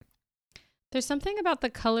There's something about the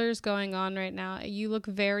colors going on right now. You look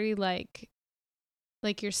very like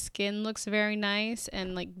your skin looks very nice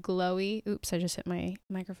and like glowy. Oops, I just hit my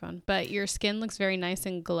microphone. But your skin looks very nice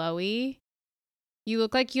and glowy. You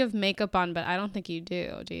look like you have makeup on, but I don't think you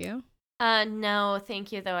do. Do you? No,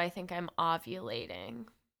 thank you though. I think I'm ovulating.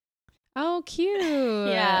 Oh, cute.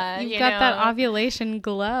 Yeah, You've got that ovulation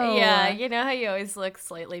glow. Yeah, you know how you always look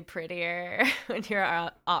slightly prettier when you're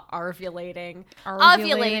ovulating.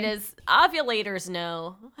 Ovulators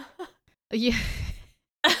know. Yeah.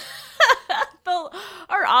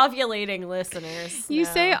 Our ovulating listeners. You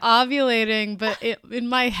say ovulating, but in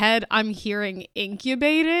my head, I'm hearing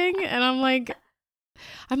incubating, and I'm like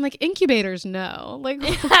incubators no. Like,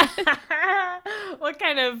 what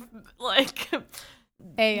kind of like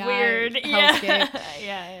AI weird hellscape?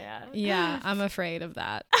 Yeah. Yeah, I'm afraid of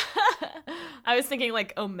that. I was thinking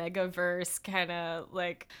like Omegaverse kind of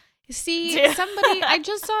like. See, I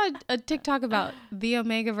just saw a TikTok about the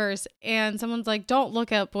Omegaverse, and someone's like, don't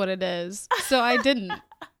look up what it is. So I didn't.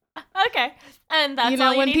 Okay. And that's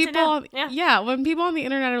all you when need people to know. when people on the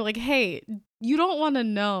internet are like, hey, you don't want to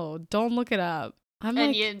know, don't look it up. I'm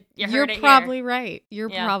and like, you're probably right. You're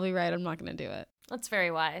probably right. I'm not going to do it. That's very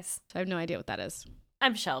wise. So I have no idea what that is.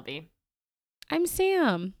 I'm Shelby. I'm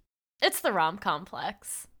Sam. It's the Rom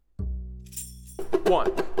Complex.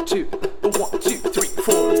 1, 2, 1, 2, 3, 4.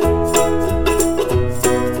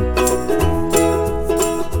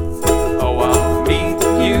 Oh, I'll meet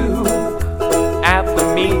you at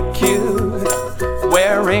the meet cute,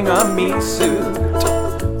 wearing a meat suit.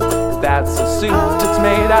 That's a suit that's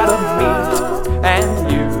made out of meat,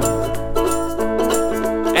 and you,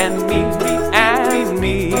 and me, and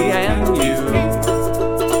me, and you.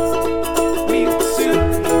 Meat suit.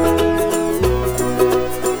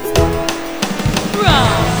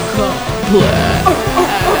 Oh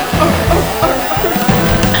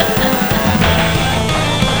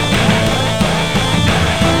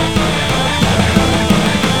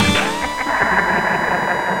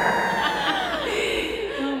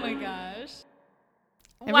my gosh.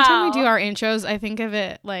 Every time we do our intros, I think of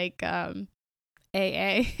it like AA.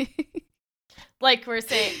 Like we're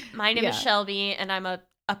saying, my name is Shelby, and I'm a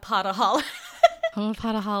potaholic. I'm a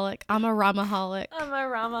potaholic. I'm a ramaholic. I'm a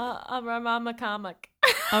rama comic.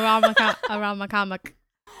 A rama comic.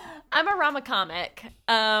 I'm a rama comic.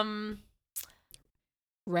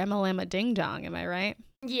 Ramalama ding dong, am I right?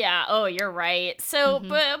 Yeah, oh, you're right. So,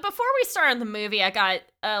 but before we start on the movie, I got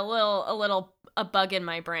a bug in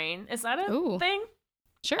my brain. Is that a thing?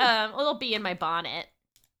 Sure. A little bee in my bonnet.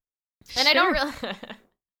 And I don't really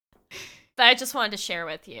but I just wanted to share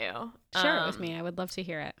with you. Share it with me. I would love to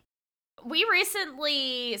hear it. We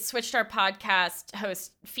recently switched our podcast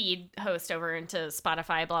feed host over into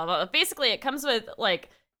Spotify, blah, blah. Basically, it comes with like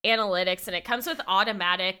analytics, and it comes with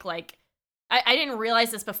automatic, like, I didn't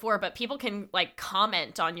realize this before, but people can like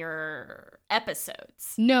comment on your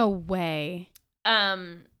episodes. No way.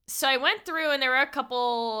 So I went through, and there were a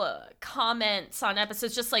couple comments on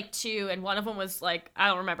episodes, just like 2, and one of them was like, I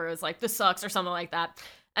don't remember, it was like, this sucks or something like that.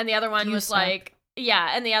 And the other one was like,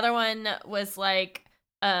 and the other one was like,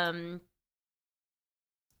 I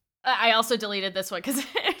also deleted this one because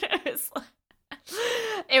it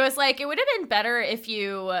was like, it would have been better if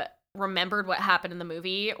you remembered what happened in the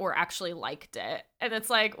movie or actually liked it. And it's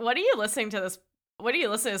like, what are you listening to this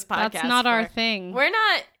podcast That's not for? our thing. We're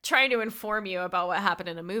not trying to inform you about what happened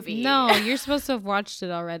in a movie. No, you're supposed to have watched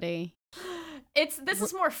it already. This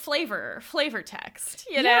is more flavor text,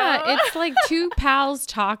 you know? Yeah, it's like two pals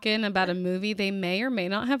talking about a movie they may or may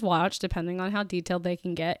not have watched, depending on how detailed they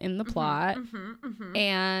can get in the plot.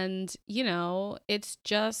 And, you know,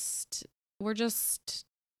 we're just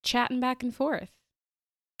chatting back and forth.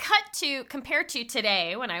 Compared to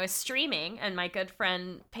today when I was streaming, and my good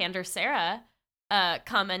friend Pander Sarah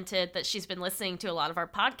commented that she's been listening to a lot of our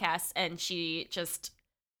podcasts, and she just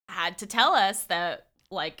had to tell us that,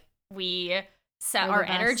 like, our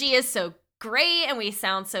energy is so great and we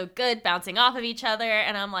sound so good bouncing off of each other.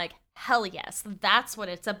 And I'm like, hell yes, that's what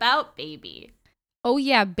it's about, baby. Oh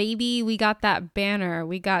yeah, baby, we got that banner.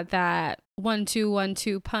 We got that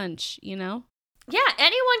 1-2-1-2 punch, you know? Yeah,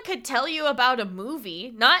 anyone could tell you about a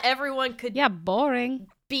movie. Not everyone could boring.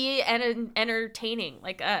 Be entertaining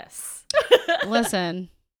like us. Listen,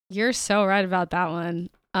 you're so right about that one.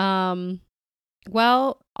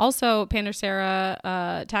 Well, also, Pander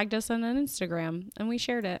Sarah tagged us on an Instagram, and we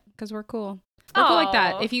shared it because we're cool. We're cool like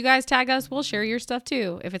that. If you guys tag us, we'll share your stuff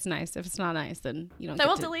too. If it's nice. If it's not nice, then you don't. Then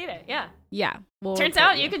we'll delete it. Yeah. Yeah. Turns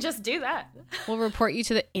out you can just do that. We'll report you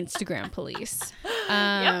to the Instagram police.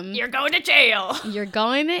 Yep, you're going to jail. You're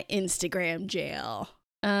going to Instagram jail.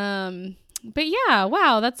 But yeah,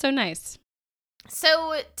 wow, that's so nice.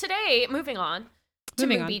 So today, moving on to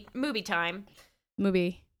movie time.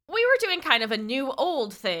 Movie. We were doing kind of a new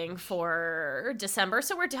old thing for December,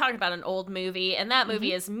 so we're talking about an old movie, and that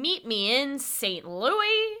movie is Meet Me in St.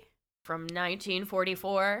 Louis from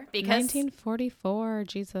 1944. Because 1944,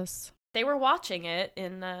 Jesus. they were watching it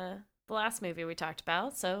in the last movie we talked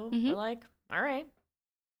about, so we're like, all right,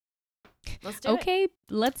 let's do it. Okay,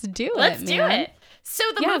 let's do it. Let's do it. So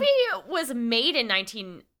the movie was made in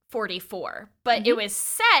 1944, but it was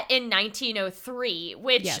set in 1903,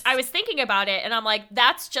 which I was thinking about it, and I'm like,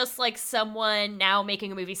 that's just like someone now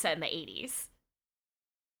making a movie set in the 80s.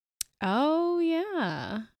 Oh,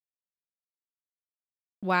 yeah.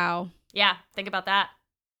 Wow. Yeah, think about that.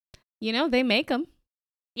 You know, they make them.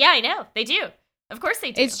 Yeah, I know. They do. Of course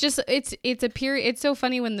they do. It's just it's a period. It's so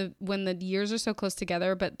funny when the years are so close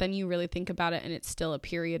together, but then you really think about it and it's still a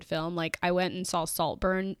period film. Like I went and saw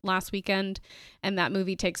Saltburn last weekend, and that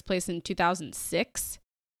movie takes place in 2006.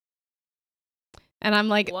 And I'm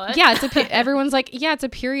like, what? Yeah, everyone's like, yeah, it's a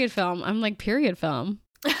period film. I'm like, period film.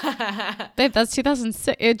 Babe, that's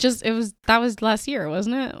 2006. That was last year,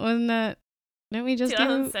 wasn't it? Wasn't that? Didn't we just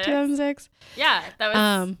 2006? do 2006? Yeah,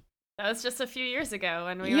 that was just a few years ago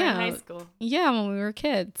when we were in high school. Yeah, when we were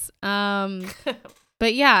kids.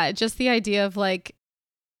 But yeah, just the idea of like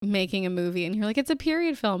making a movie and you're like, it's a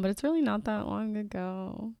period film, but it's really not that long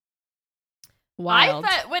ago. Wild. I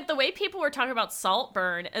thought with the way people were talking about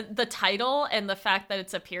Saltburn, the title and the fact that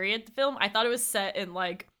it's a period film, I thought it was set in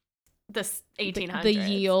like the 1800s. The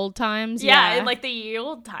ye old times. Yeah, in like the ye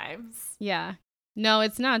old times. Yeah. No,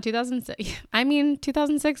 it's not. 2006. I mean,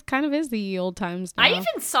 2006 kind of is the ye old times now. I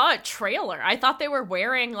even saw a trailer. I thought they were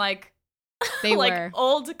wearing like they like were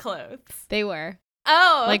old clothes. They were.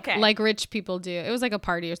 Oh, okay. Like rich people do. It was like a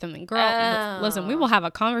party or something. Girl, listen, we will have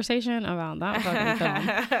a conversation about that fucking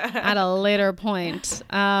film at a later point.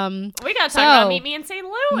 We gotta talk about Meet Me in St.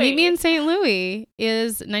 Louis. Meet Me in St. Louis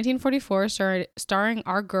is 1944, starring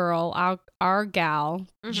our girl, our gal,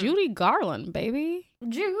 Judy Garland, baby.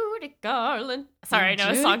 Judy Garland. Sorry, I know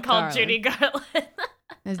a song called Judy Garland.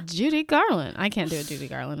 It's Judy Garland. I can't do a Judy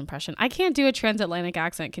Garland impression. I can't do a transatlantic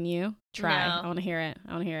accent. Can you? Try. No. I want to hear it.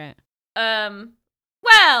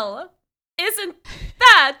 Well, isn't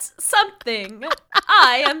that something?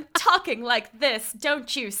 I am talking like this,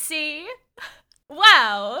 don't you see?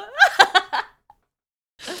 Wow. That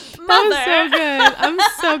was so good. I'm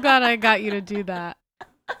so glad I got you to do that.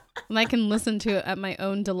 And I can listen to it at my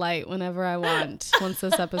own delight whenever I want once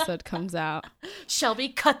this episode comes out. Shelby,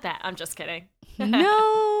 cut that. I'm just kidding.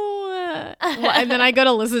 No. Well, and then I go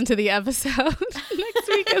to listen to the episode next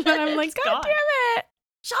week and then I'm like, God damn it.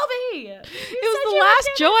 Shelby! It was the last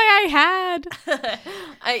joy I had.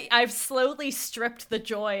 I've slowly stripped the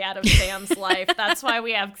joy out of Sam's life. That's why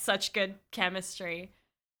we have such good chemistry.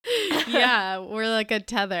 Yeah, we're like a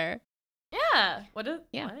tether. Yeah. What?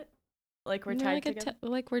 Like we're tied like together?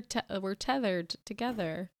 We're tethered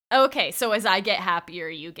together. Okay, so as I get happier,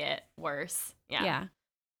 you get worse. Yeah.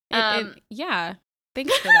 Yeah.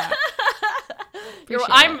 Thanks for that.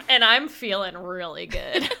 I'm feeling really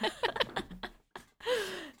good.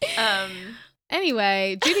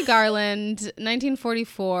 Anyway, Judy Garland,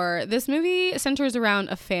 1944. This movie centers around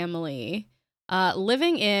a family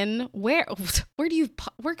living in where could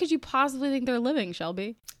you possibly think they're living,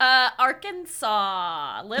 Shelby?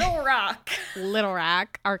 Arkansas, Little Rock. Little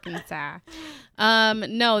Rock, Arkansas.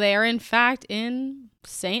 No, they are in fact in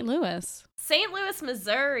St. Louis. St. Louis,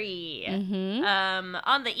 Missouri. Mm-hmm.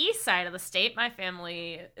 On the east side of the state. My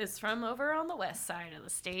family is from over on the west side of the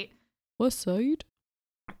state. West side?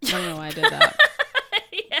 I don't know why I did that.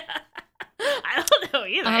 Yeah. I don't know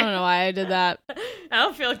either. I don't know why I did that. I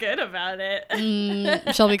don't feel good about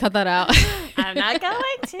it. Shelby, cut that out. I'm not going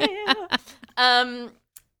to.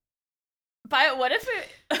 But what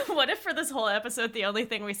if for this whole episode the only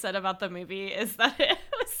thing we said about the movie is that it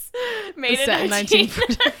was made in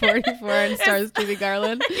 1944 and stars Judy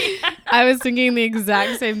Garland? Yeah. I was thinking the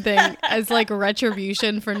exact same thing as like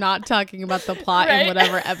retribution for not talking about the plot in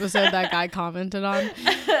whatever episode that guy commented on.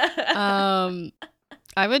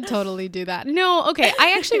 I would totally do that. No, okay.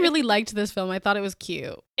 I actually really liked this film. I thought it was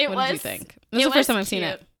cute. What did you think? This is the first time I've seen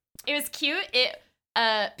it. It was cute.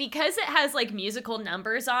 Because it has like musical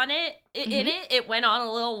numbers on it, it went on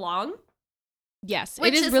a little long. Yes,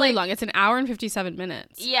 it is really long. It's an hour and 57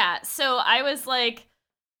 minutes. Yeah, so I was like,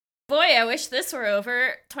 boy, I wish this were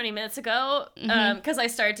over 20 minutes ago, because I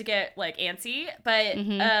started to get like antsy. But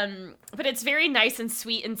it's very nice and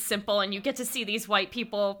sweet and simple, and you get to see these white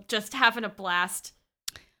people just having a blast.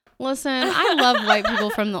 Listen, I love white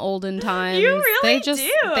people from the olden times. You really do.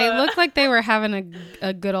 They look like they were having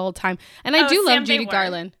a good old time. And I do love Judy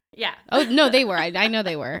Garland. Yeah. Oh no, they were. I know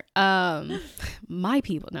they were. My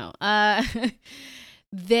people. No.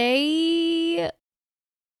 They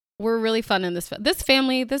were really fun in this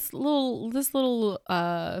family. This little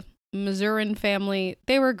Missourian family.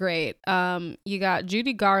 They were great. You got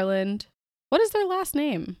Judy Garland. What is their last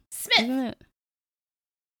name? Smith. Isn't it?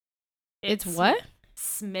 It's what?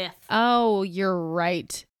 Smith. Oh, you're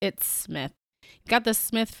right. It's Smith. You got the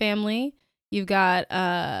Smith family. You've got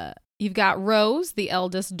Rose, the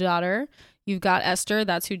eldest daughter. You've got Esther.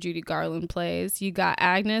 That's who Judy Garland plays. You got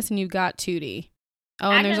Agnes, and you've got Tootie.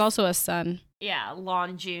 Oh, and there's also a son. Yeah,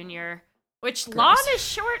 Lon Jr., which Gross. Lon is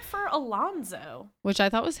short for Alonzo. Which I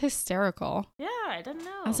thought was hysterical. Yeah, I didn't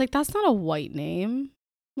know. I was like, that's not a white name.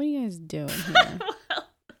 What are you guys doing here?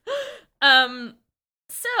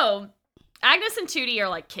 So Agnes and Tootie are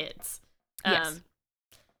like kids. Yes.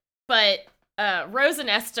 But Rose and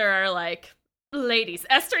Esther are like ladies.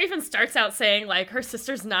 Esther even starts out saying like her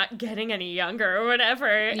sister's not getting any younger or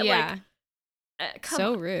whatever. Yeah. Like,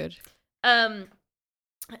 So rude.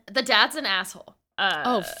 The dad's an asshole.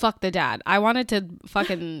 Oh, fuck the dad. I wanted to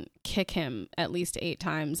fucking kick him at least 8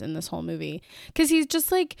 times in this whole movie. Because he's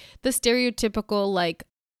just like the stereotypical like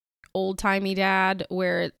old-timey dad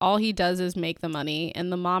where all he does is make the money and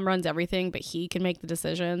the mom runs everything, but he can make the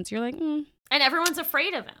decisions. You're like, And everyone's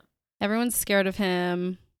afraid of him. Everyone's scared of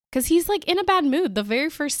him. Because he's like in a bad mood. The very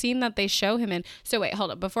first scene that they show him in. So wait,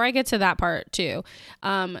 hold up. Before I get to that part too.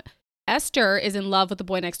 Esther is in love with the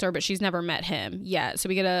boy next door, but she's never met him yet. So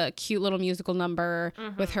we get a cute little musical number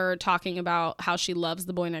with her talking about how she loves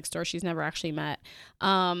the boy next door she's never actually met.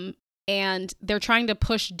 And they're trying to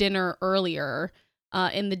push dinner earlier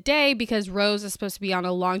in the day because Rose is supposed to be on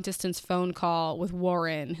a long distance phone call with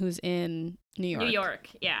Warren, who's in New York. New York,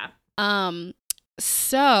 yeah.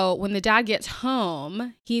 So when the dad gets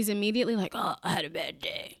home, he's immediately like, oh, I had a bad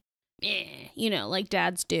day. Yeah, like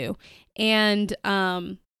dads do. And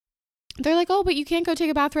they're like, oh, but you can't go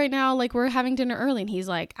take a bath right now. Like, we're having dinner early. And he's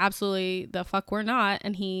like, absolutely the fuck we're not.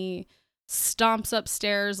 And he stomps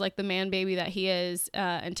upstairs like the man baby that he is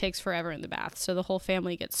and takes forever in the bath. So the whole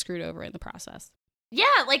family gets screwed over in the process. Yeah,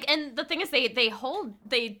 like, and the thing is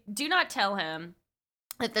they do not tell him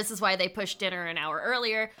that this is why they pushed dinner an hour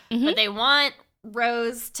earlier, but they want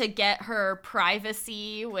Rose to get her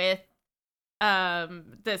privacy with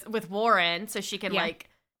Warren so she can like,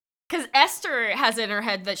 because Esther has in her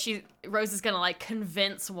head that Rose is gonna like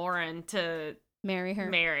convince Warren to marry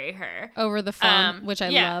her over the phone, which I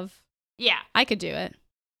love. Yeah, I could do it.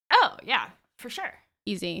 Oh yeah, for sure,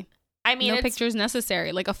 easy. I mean, no pictures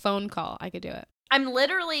necessary, like a phone call. I could do it. I'm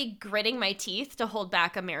literally gritting my teeth to hold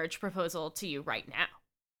back a marriage proposal to you right now.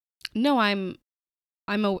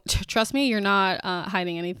 No, trust me, you're not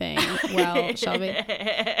hiding anything. Well, Shelby.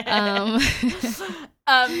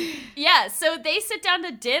 Yeah, so they sit down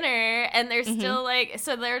to dinner and they're still like,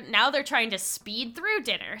 so they're trying to speed through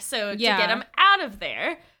dinner. So to get them out of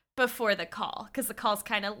there before the call, because the call's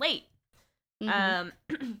kind of late.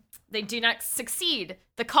 They do not succeed.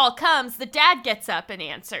 The call comes, the dad gets up and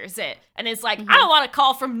answers it and is like, I don't want a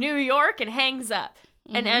call from New York, and hangs up.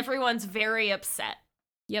 And everyone's very upset.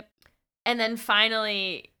 Yep. And then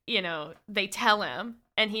finally, they tell him,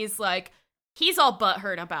 and he's like, he's all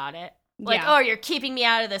butthurt about it. Like, oh, you're keeping me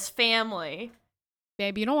out of this family.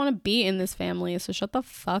 Babe, you don't want to be in this family, so shut the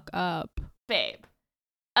fuck up. Babe.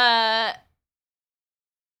 And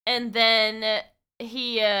then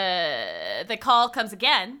the call comes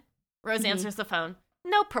again. Rose answers the phone.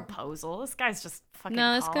 No proposal. This guy's just fucking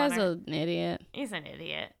this guy's her. an idiot. He's an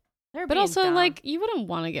idiot. They're but being also, dumb. like, you wouldn't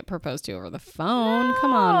want to get proposed to over the phone. No.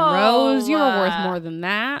 Come on, Rose. You are worth more than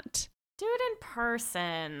that. Do it in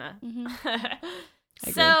person.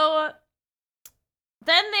 So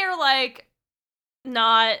then they're like,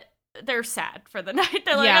 they're sad for the night.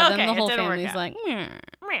 They're like, okay, then the whole it didn't family's work out. like, meh.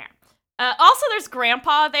 Also, there's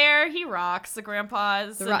Grandpa there. He rocks. The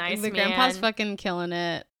Grandpa's a nice man. The Grandpa's fucking killing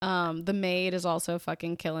it. The maid is also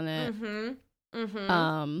fucking killing it.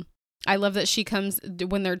 I love that she comes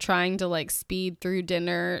when they're trying to like speed through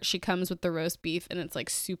dinner. She comes with the roast beef and it's like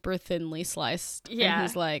super thinly sliced. Yeah. And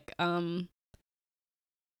he's like, in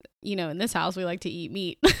this house we like to eat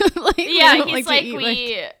meat. He's like,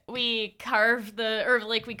 we carve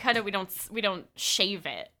we cut it. We don't shave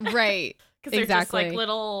it. Right. Because they're just like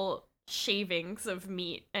little shavings of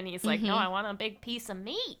meat, and he's like, no, I want a big piece of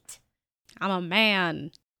meat. I'm a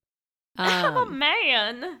man. I'm a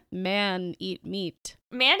man. Man eat meat.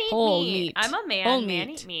 Man eat Whole meat. meat. I'm a man. Whole man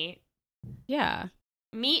meat. Eat meat. Yeah.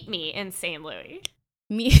 Meet me in St. Louis.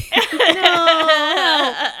 Me. No.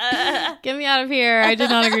 Get me out of here. I did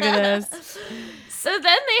not agree to this. So then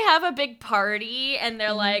they have a big party, and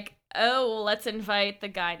they're like, oh, let's invite the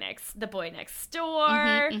boy next door.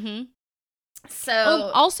 Mm-hmm.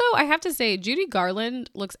 So also, I have to say, Judy Garland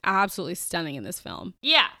looks absolutely stunning in this film.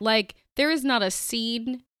 yeah. Like, there is not a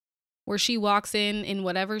scene where she walks in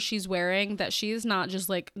whatever she's wearing that she is not just,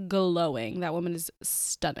 like, glowing. That woman is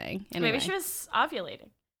stunning. Anyway. Maybe she was ovulating.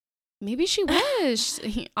 Maybe she was.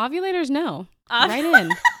 Ovulators, no. Right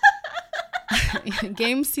in.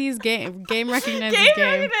 Game sees game. Game recognizes game.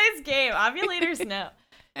 Recognized game. Ovulators, no.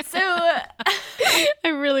 So I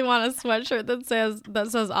really want a sweatshirt that says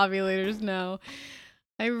ovulators no.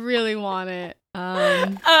 I really want it.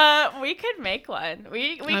 We could make one.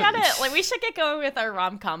 We gotta we should get going with our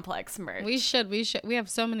rom-complex merch. We should. We have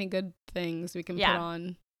so many good things we can put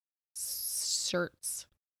on shirts.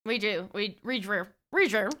 We do. We redrew. We're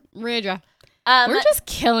just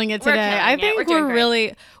killing it today. I think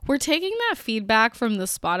we're taking that feedback from the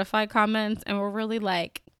Spotify comments and we're really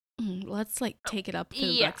like, let's like take it up to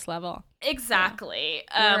the next level. Exactly.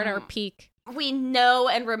 Yeah. We're at our peak. We know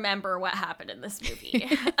and remember what happened in this movie.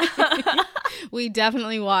 We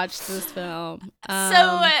definitely watched this film.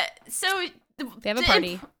 So they have a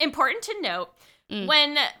party. Important to note,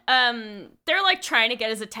 when they're like trying to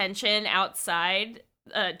get his attention outside,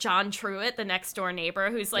 John Truitt, the next door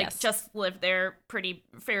neighbor, who's like just lived there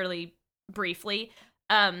fairly briefly.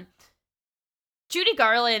 Judy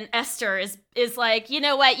Garland, Esther, is like, you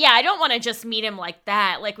know what? Yeah, I don't want to just meet him like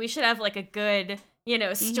that. Like, we should have like a good,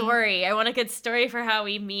 story. I want a good story for how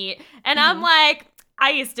we meet. And I'm like,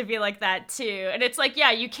 I used to be like that too. And it's like,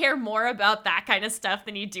 yeah, you care more about that kind of stuff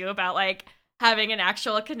than you do about like having an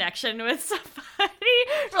actual connection with somebody.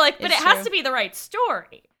 We're like, but it has to be the right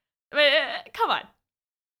story. Come on.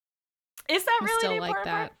 Is that really the important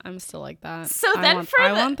part? I'm still like that. So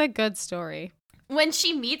I want the good story. When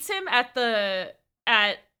she meets him at the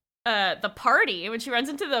party, when she runs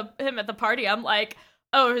into him at the party, I'm like,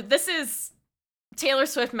 oh, this is Taylor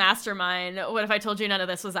Swift mastermind. What if I told you none of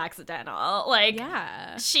this was accidental? Like,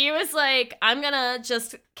 yeah. She was like, I'm gonna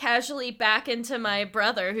just casually back into my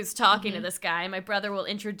brother who's talking to this guy. My brother will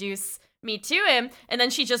introduce me to him. And then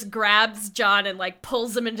she just grabs John and like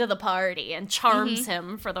pulls him into the party and charms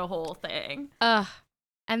him for the whole thing. And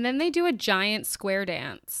then they do a giant square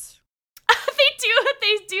dance.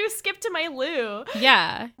 They do skip to my Lou.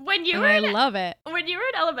 Yeah. I love it. When you were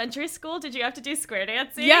in elementary school, did you have to do square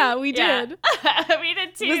dancing? Yeah, we did. We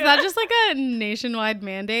did too. Was that just like a nationwide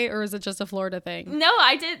mandate or was it just a Florida thing? No,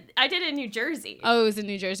 I did in New Jersey. Oh, it was in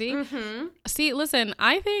New Jersey? Mm-hmm. See, listen,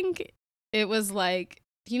 I think it was like,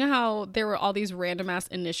 you know how there were all these random ass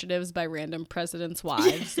initiatives by random presidents'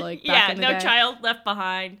 wives? Like back in the day? Child left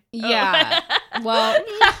behind. Yeah. Well,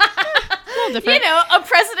 different. A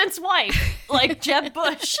president's wife, like Jeb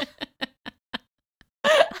Bush.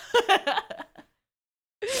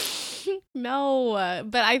 No,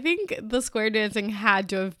 but I think the square dancing had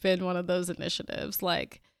to have been one of those initiatives.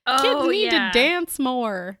 Like, kids need to dance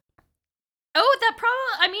more. Oh,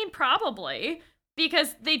 probably.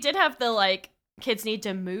 Because they did have the, like, kids need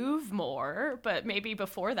to move more, but maybe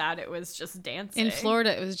before that it was just dancing. In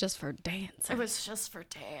Florida, it was just for dance. It was just for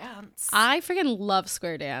dance. I freaking love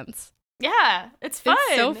square dance. Yeah, it's fun.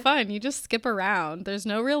 It's so fun. You just skip around. There's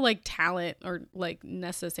no real like talent or like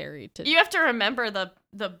necessary to. You have to remember the.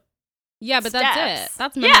 Yeah, but steps. That's it.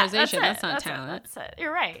 That's memorization. That's not that's talent. That's it.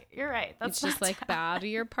 You're right. That's it's just like bow to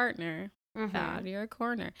your partner. Mm-hmm. Bow to your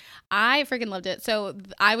corner. I freaking loved it. So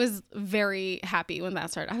I was very happy when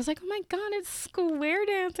that started. I was like, oh my God, it's square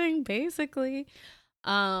dancing, basically.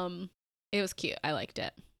 It was cute. I liked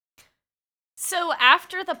it. So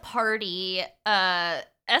after the party,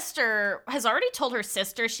 Esther has already told her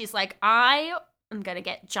sister, she's like, I am going to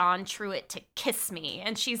get John Truitt to kiss me.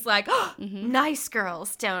 And she's like, nice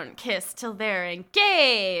girls don't kiss till they're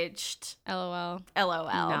engaged. LOL.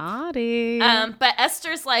 Naughty. Naughty. But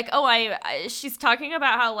Esther's like, she's talking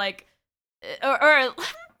about how like, or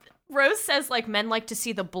Rose says like men like to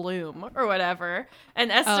see the bloom or whatever.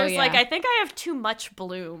 And Esther's like, I think I have too much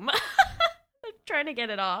bloom. I'm trying to get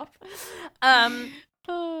it off.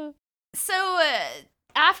 So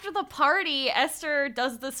after the party, Esther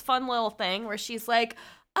does this fun little thing where she's like,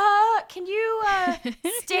 can you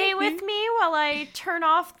stay with me while I turn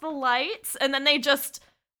off the lights? And then they just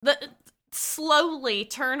slowly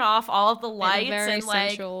turn off all of the lights in a very and like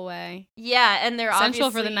sensual way. Yeah, and they're sensual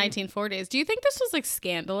obviously for the 1940s. Do you think this was like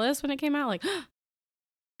scandalous when it came out? Like,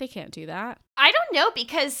 they can't do that. I don't know,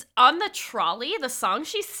 because on the trolley, the song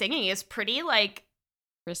she's singing is pretty like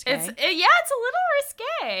risque. It's a little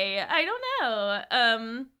risque. I don't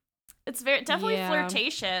know. It's definitely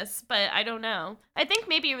flirtatious, but I don't know. I think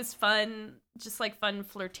maybe it was fun, just like fun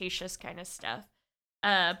flirtatious kind of stuff.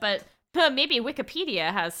 But Maybe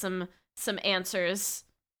Wikipedia has some answers.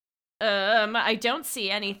 I don't see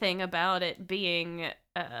anything about it being.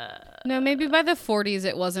 No, maybe by the 40s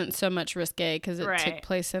it wasn't so much risque because it Right. took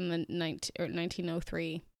place in the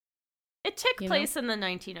 1903. It took You know? place in the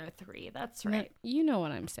 1903. That's right. You know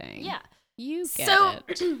what I'm saying. Yeah. You get So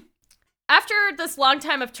it. after this long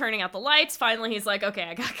time of turning out the lights, finally he's like, okay,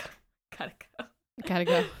 I gotta go. Gotta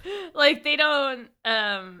go. Like they don't.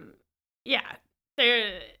 Yeah.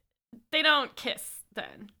 They don't kiss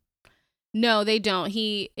then. No, they don't.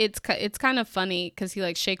 It's kind of funny because he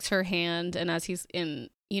like shakes her hand, and as he's in,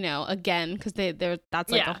 again, because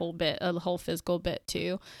that's like Yeah. a whole physical bit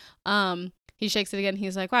too. He shakes it again.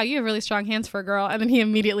 He's like, "Wow, you have really strong hands for a girl," and then he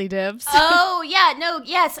immediately dips. Oh yeah, no,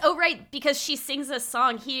 yes, oh right, because she sings this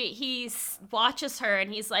song. He watches her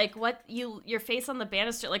and he's like, "What your face on the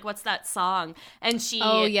banister? Like, what's that song?" And she,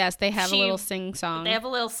 Oh yes, they have a little sing song. They have a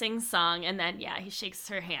little sing song, and then yeah, he shakes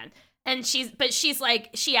her hand, and she's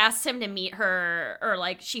like, she asks him to meet her, or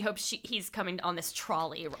like she hopes he's coming on this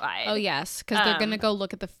trolley ride. Oh yes, because they're gonna go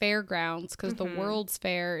look at the fairgrounds because the Mhm. World's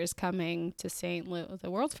Fair is coming to St. Louis.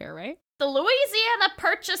 The World's Fair, right? The Louisiana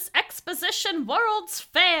Purchase Exposition World's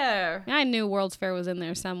Fair. Yeah, I knew World's Fair was in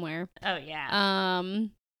there somewhere. Oh yeah.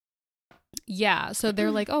 Yeah, so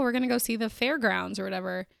they're like, oh, we're gonna go see the fairgrounds or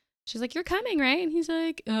whatever. She's like, you're coming, right? And he's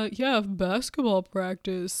like, yeah, if basketball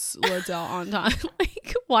practice lets out on time.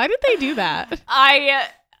 Like, why did they do that?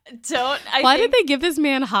 Why did they give this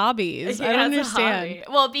man hobbies? I don't understand.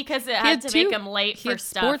 Well, because it had to make him late he for had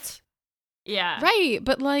stuff. sports. Yeah. Right,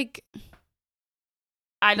 but like,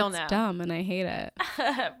 I don't it's know. dumb, and I hate it.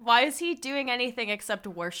 Why is he doing anything except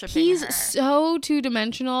worshiping He's her? so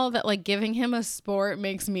two-dimensional that like giving him a sport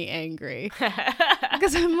makes me angry.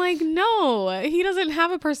 Because I'm like, no, he doesn't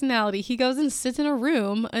have a personality. He goes and sits in a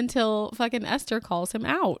room until fucking Esther calls him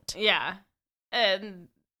out. Yeah. And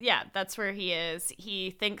yeah, that's where he is.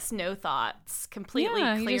 He thinks no thoughts, completely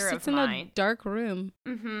Yeah, he clear just sits of in mind. a dark room.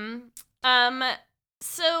 Mm-hmm.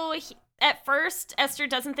 So at first, Esther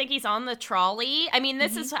doesn't think he's on the trolley. I mean,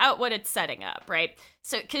 this is what it's setting up, right?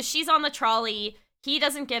 So, because she's on the trolley, he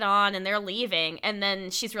doesn't get on, and they're leaving, and then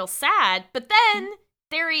she's real sad. But then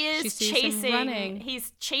there he is She sees him chasing. running.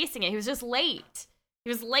 He's chasing it. He was just late. He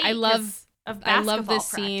was late. I love 'cause of basketball this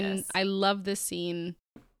scene. practice. I love this scene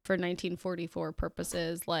for 1944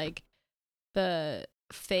 purposes, like the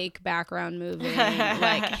fake background moving,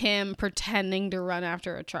 like him pretending to run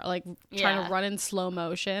after a truck, like trying to run in slow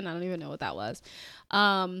motion. I don't even know what that was.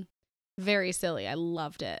 Very silly. I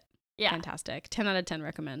loved it. Yeah. Fantastic. 10 out of 10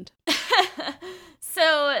 recommend.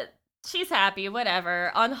 So she's happy,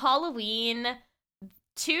 whatever. On Halloween,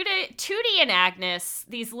 Tootie and Agnes,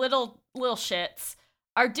 these little shits,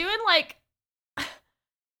 are doing like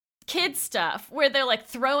kid stuff where they're like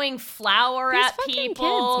throwing flour These at fucking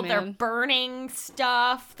people. kids, They're man. burning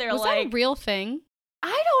stuff. They're Was like, that a real thing?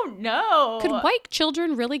 I don't know. Could white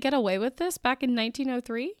children really get away with this back in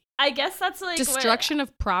 1903? I guess that's like Destruction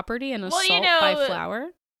of property and Well, assault you know, by flour?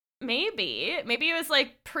 Maybe it was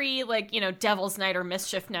like pre, like, Devil's Night or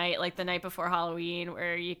Mischief Night, like the night before Halloween,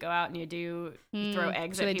 where you go out and you throw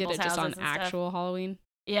eggs so at they did people's it just on houses and stuff. actual Halloween?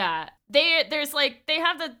 Yeah, they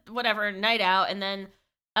have the whatever night out, and then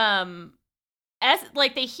as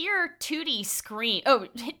like they hear Tootie scream. Oh,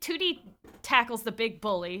 Tootie tackles the big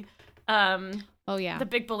bully. Oh yeah. The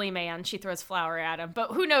big bully man. She throws flour at him,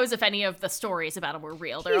 but who knows if any of the stories about him were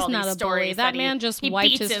real? There are He's all not these a bully. stories That he- man just he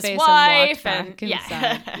wiped beats his face wife and walked back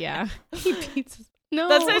inside. Yeah. He beats his... No.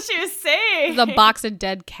 That's what she was saying. The box of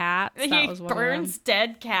dead cats. That He was one burns of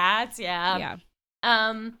dead cats. them. Yeah.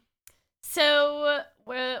 Yeah. So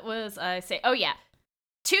what was I saying? Oh yeah,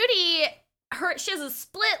 Tootie. She has a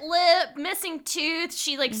split lip, missing tooth.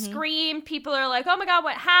 She screamed. People are like, "Oh my god,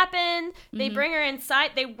 what happened?" They bring her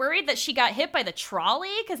inside. They worried that she got hit by the trolley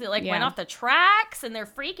because it went Yeah. off the tracks, and they're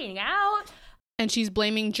freaking out. And she's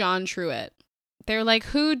blaming John Truitt. They're like,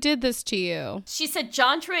 who did this to you? She said,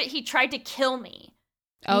 "John Truitt, he tried to kill me.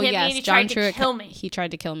 Oh, hit me yes. and he John tried to Truitt. kill me. He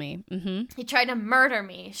tried to kill me. Mm-hmm. He tried to murder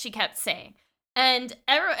me," she kept saying. And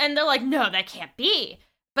they're like, "No, that can't be."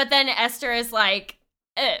 But then Esther is like,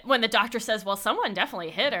 when the doctor says, "Well, someone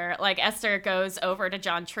definitely hit her," like Esther goes over to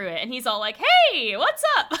John Truitt and he's all like, "Hey, what's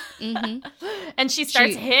up?" Mm-hmm. And she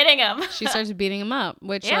starts hitting him. She starts beating him up,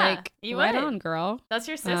 which, Yeah, like, you right would. on, girl. That's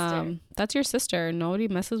your sister. That's your sister. Nobody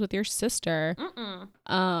messes with your sister.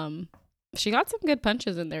 Mm-mm. She got some good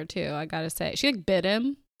punches in there, too, I gotta say. She, bit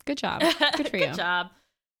him. Good job. Good for you. Good job.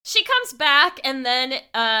 She comes back, and then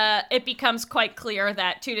it becomes quite clear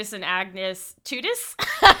that Tootis and Agnes... Tootis?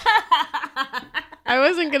 I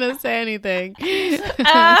wasn't going to say anything.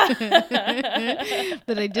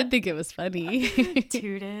 But I did think it was funny.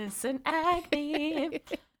 Tootis and Agnes.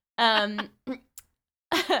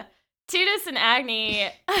 Tootis and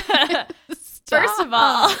Agnes... First of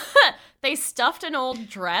all, they stuffed an old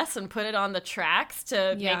dress and put it on the tracks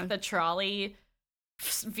to make the trolley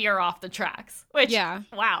veer off the tracks. Which,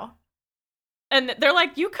 wow. And they're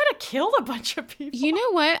like, you could have killed a bunch of people. You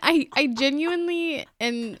know what? I genuinely,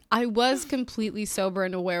 and I was completely sober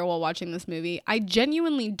and aware while watching this movie, I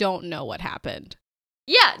genuinely don't know what happened.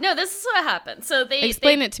 Yeah, no, this is what happened. So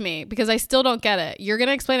Explain it to me, because I still don't get it. You're going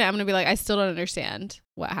to explain it. I'm going to be like, I still don't understand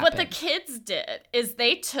what happened. What the kids did is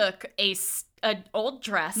they took an old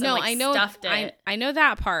dress and stuffed it. I know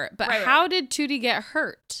that part, but how did Tootie get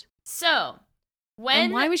hurt? So...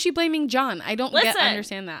 And why was she blaming John? I don't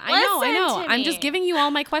understand that. I know. I'm just giving you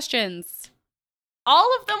all my questions. All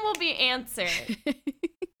of them will be answered.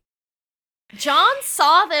 John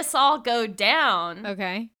saw this all go down.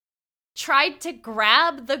 Okay. Tried to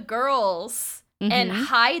grab the girls and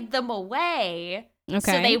hide them away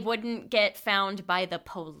so they wouldn't get found by the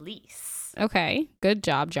police. Okay. Good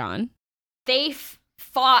job, John. They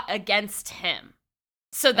fought against him.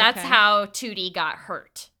 So that's how Tootie got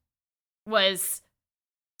hurt. Was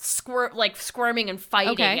squirming and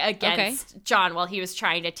fighting against John while he was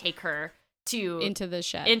trying to take her into the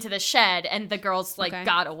shed, and the girls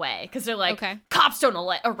got away because they're like, cops don't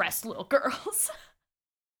arrest little girls.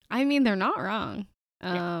 I mean, they're not wrong.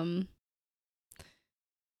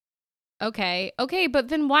 Okay, but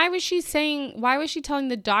then why was she telling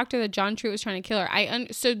the doctor that John Truitt was trying to kill her?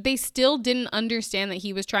 So they still didn't understand that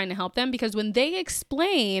he was trying to help them, because when they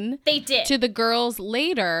explain to the girls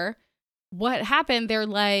later what happened, they're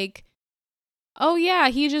like, oh yeah,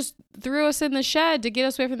 he just threw us in the shed to get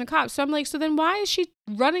us away from the cops. So I'm like, so then why is she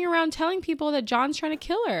running around telling people that John's trying to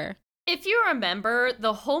kill her? If you remember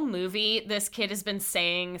the whole movie, this kid has been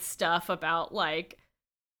saying stuff about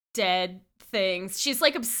dead things. She's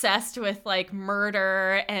obsessed with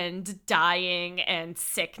murder and dying and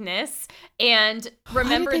sickness. And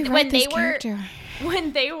remember when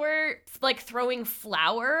they were throwing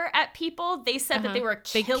flour at people, they said that they were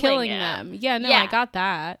killing them. Yeah, no, I got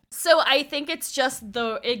that. So I think it's just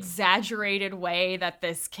the exaggerated way that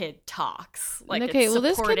this kid talks. This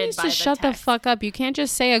kid needs to shut the fuck up. You can't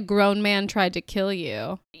just say a grown man tried to kill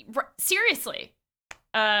you. Seriously.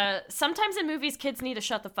 Sometimes in movies, kids need to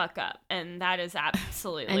shut the fuck up, and that is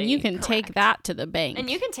absolutely And you can correct. Take that to the bank. And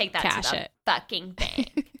you can take that to the fucking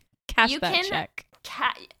bank. Cash that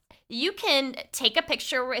check. You can take a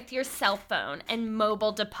picture with your cell phone and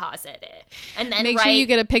mobile deposit it, and then make sure you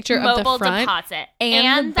get a picture of the front deposit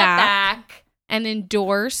and the back, and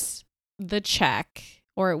endorse the check,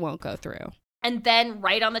 or it won't go through. And then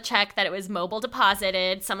write on the check that it was mobile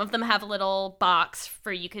deposited. Some of them have a little box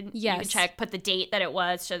for you can check, put the date that it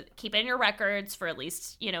was, so keep it in your records for at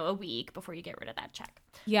least a week before you get rid of that check.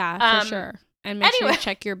 Yeah, for sure. And make sure you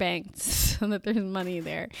check your banks so that there's money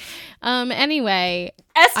there. Anyway,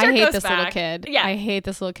 Esther I hate goes this back. little kid. Yeah. I hate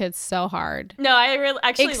this little kid so hard. No, I really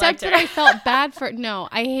actually Except liked her. that I felt bad for... No,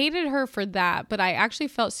 I hated her for that, but I actually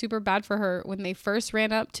felt super bad for her when they first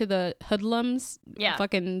ran up to the hoodlums,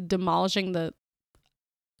 fucking demolishing the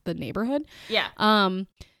neighborhood. Yeah.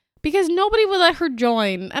 Because nobody would let her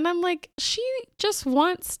join. And I'm like, she just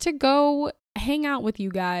wants to go hang out with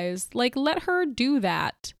you guys. Let her do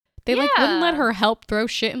that. They wouldn't let her help throw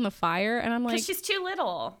shit in the fire. And I'm like, because she's too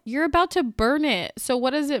little. You're about to burn it. So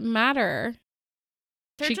what does it matter?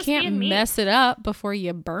 She can't mess it up before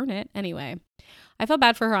you burn it. Anyway, I felt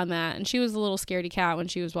bad for her on that. And she was a little scaredy cat when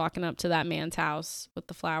she was walking up to that man's house with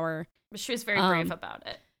the flower. But she was very brave about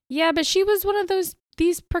it. Yeah, but she was one of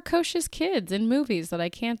these precocious kids in movies that I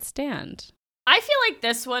can't stand. I feel like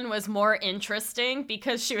this one was more interesting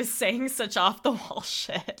because she was saying such off-the-wall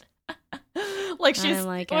shit.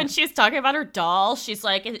 When she's talking about her doll, she's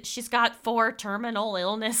like, she's got 4 terminal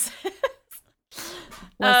illnesses.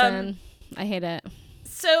 Listen, I hate it.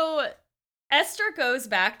 So Esther goes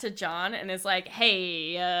back to John and is like,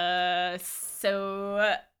 hey,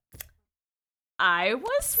 so I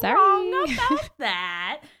was wrong about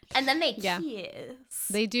that. And then they kiss.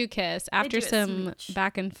 They do kiss after some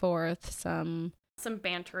back and forth, some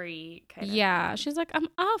bantery kind of. Yeah, she's like, I'm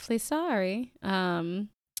awfully sorry.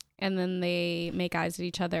 And then they make eyes at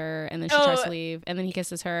each other, and then she tries to leave, and then he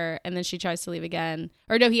kisses her, and then she tries to leave again.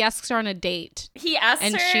 Or no, he asks her on a date. He asks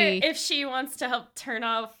her if she wants to help turn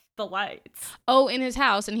off the lights. Oh, in his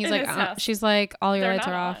house, and he's like, she's like, all your lights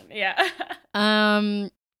are off. Yeah.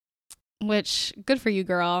 which good for you,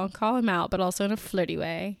 girl. Call him out, but also in a flirty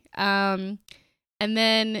way. And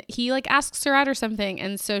then he like asks her out or something,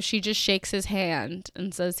 and so she just shakes his hand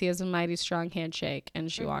and says he has a mighty strong handshake,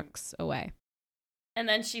 and she walks away. And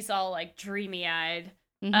then she's all like dreamy eyed.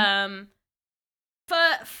 Mhm.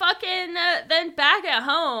 Then back at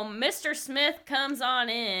home, Mr. Smith comes on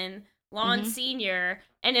in, Lon Sr.,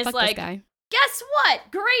 and is Fuck like, this guy. guess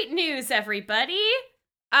what? Great news, everybody.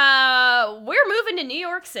 We're moving to New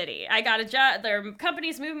York City. I got a job. Their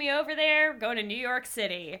company's moving me over there. Going to New York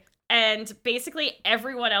City. And basically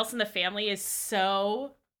everyone else in the family is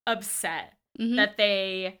so upset that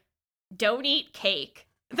they don't eat cake.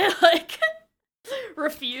 They like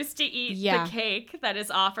refuse to eat the cake that is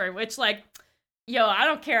offered, which like, yo, I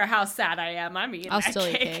don't care how sad I am. I'm eating I'll that still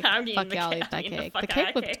eat cake. cake. I'm eating Fuck the yeah, I'll cake. eat that I'm eating cake. the The fuck cake out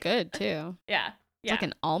of looked cake. good too. Yeah. It's like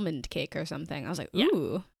an almond cake or something. I was like, Yeah.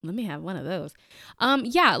 ooh, let me have one of those.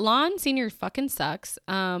 Yeah, Lon Sr. fucking sucks.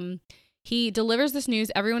 He delivers this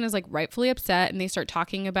news. Everyone is like rightfully upset, and they start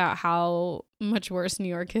talking about how much worse New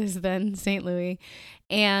York is than St. Louis.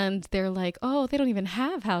 And they're like, oh, they don't even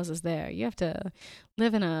have houses there. You have to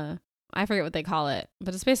live in I forget what they call it,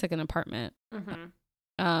 but it's basically an apartment.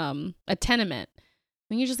 A tenement.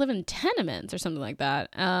 And you just live in tenements or something like that.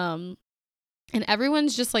 And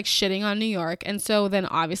everyone's just like shitting on New York. And so then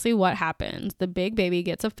obviously what happens? The big baby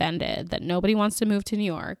gets offended that nobody wants to move to New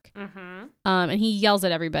York. And he yells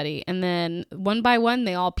at everybody. And then one by one,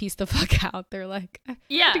 they all piece the fuck out. They're like,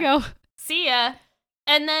 yeah, to go. See ya.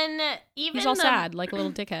 And then even he's all sad, like a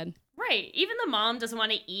little dickhead. Right. Even the mom doesn't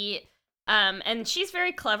want to eat. And she's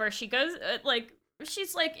very clever. She goes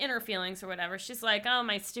she's like in her feelings or whatever. She's like, oh,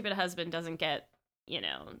 my stupid husband doesn't get,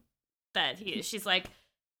 that she's like,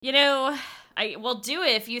 I will do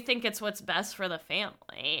it if you think it's what's best for the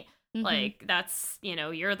family. Like, that's,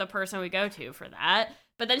 you're the person we go to for that.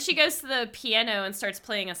 But then she goes to the piano and starts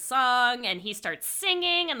playing a song, and he starts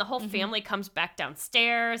singing, and the whole family comes back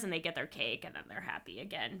downstairs, and they get their cake, and then they're happy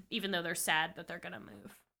again, even though they're sad that they're gonna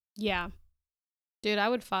move. Yeah. Dude, I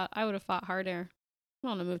would have fought harder. I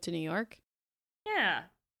want to move to New York. Yeah.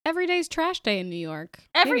 Every day's trash day in New York.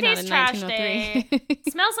 Every Maybe not day's in trash 1903. day.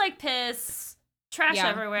 Smells like piss. Trash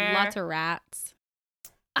everywhere. Lots of rats.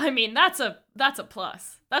 I mean, that's a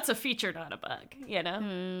plus. That's a feature, not a bug,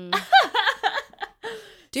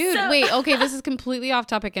 Dude, So- wait, okay, this is completely off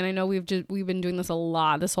topic, and I know we've been doing this a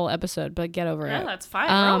lot this whole episode, but get over No, it. that's fine.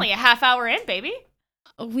 We're only a half hour in, baby.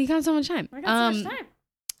 We got so much time. We got so much time.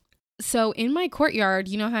 So in my courtyard,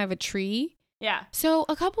 you know how I have a tree? Yeah. So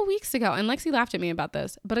a couple weeks ago, and Lexi laughed at me about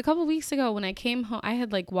this, but a couple weeks ago when I came home, I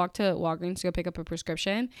had like walked to Walgreens to go pick up a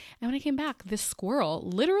prescription. And when I came back, this squirrel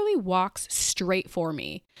literally walks straight for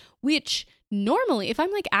me, which normally if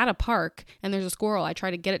I'm like at a park and there's a squirrel, I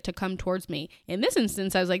try to get it to come towards me. In this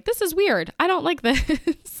instance, I was like, this is weird. I don't like this.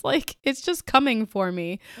 Like, it's just coming for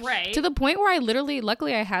me. Right. To the point where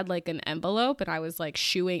luckily I had like an envelope and I was like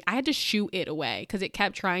I had to shoo it away because it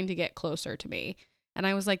kept trying to get closer to me. And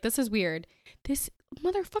I was like, this is weird. This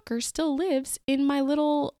motherfucker still lives in my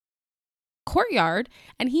little courtyard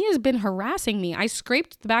and he has been harassing me. I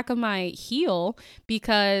scraped the back of my heel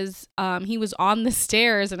because he was on the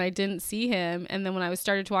stairs and I didn't see him. And then when I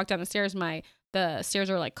started to walk down the stairs, the stairs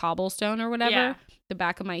are like cobblestone or whatever. Yeah. The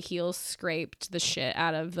back of my heel scraped the shit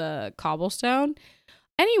out of the cobblestone.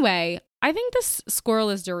 Anyway, I think this squirrel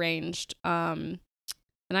is deranged. And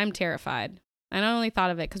I'm terrified. And I only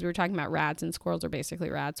thought of it because we were talking about rats, and squirrels are basically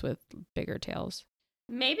rats with bigger tails.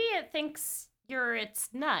 Maybe it thinks you're its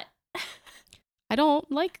nut. I don't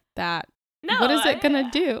like that. No. What is it gonna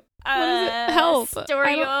do? What does it help? Store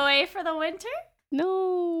you away for the winter?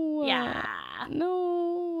 No. Yeah.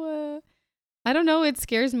 No. I don't know. It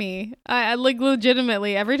scares me. I like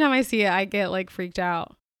legitimately every time I see it, I get like freaked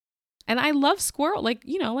out. And I love squirrel. Like,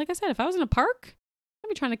 like I said, if I was in a park, I'd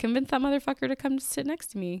be trying to convince that motherfucker to come sit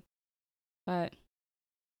next to me. But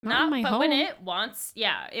not in my home. When it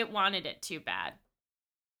wanted it too bad.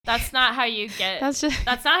 That's not how you get. That's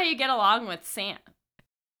not how you get along with Sam.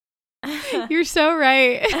 You're so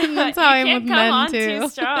right. That's how I'm with men too. You can't come on too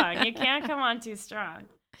strong. You can't come on too strong.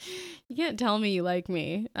 You can't tell me you like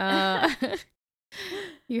me.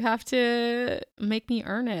 You have to make me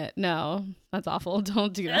earn it. No, that's awful.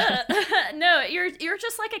 Don't do that. No, you're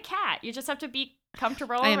just like a cat. You just have to be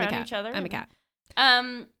comfortable around each other. I'm a cat.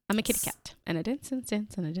 I'm a kitty cat. And a dance.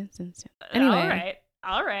 Anyway.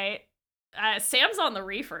 All right. Sam's on the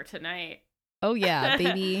reefer tonight. Oh, yeah,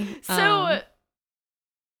 baby. So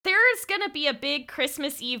there's going to be a big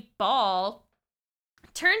Christmas Eve ball.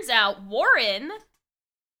 Turns out Warren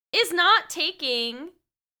is not taking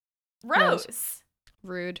Rose.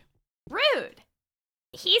 Rude.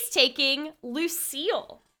 He's taking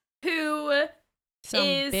Lucille. who Some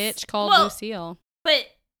is bitch called well, Lucille.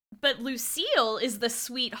 But Lucille is the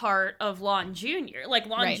sweetheart of Lon Jr. Like,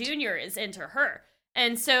 Lon Right. Jr. is into her.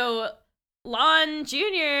 And so Lon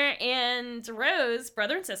Jr. and Rose,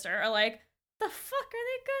 brother and sister, are like, the fuck are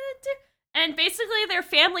they gonna do? And basically their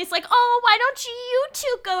family's like, oh, why don't you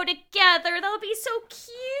two go together? That'll be so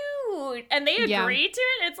cute. And they Yeah. agree to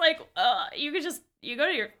it. It's like, you go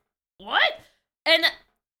to your, what? And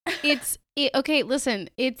Okay, listen,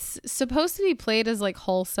 it's supposed to be played as like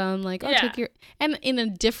wholesome, like, oh, Yeah. take your, and in a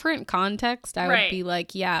different context, I Right. would be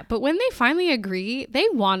like, yeah, but when they finally agree, they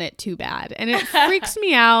want it too bad. And it freaks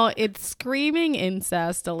me out. It's screaming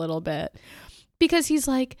incest a little bit because he's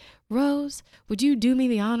like, Rose, would you do me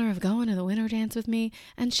the honor of going to the winter dance with me?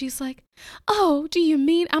 And she's like, oh, do you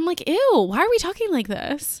mean? I'm like, ew, why are we talking like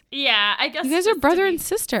this? yeah, I guess You guys just are to brother be and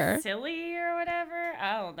sister. silly or whatever.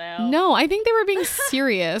 I don't know. No, I think they were being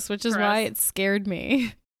serious, which is why Gross. it scared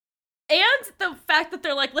me. And the fact that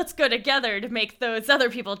they're like, let's go together to make those other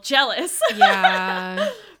people jealous.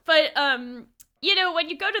 Yeah. But you know, when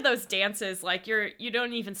you go to those dances, like you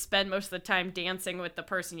don't even spend most of the time dancing with the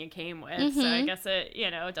person you came with. So I Mhm. guess it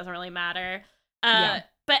doesn't really matter. Yeah.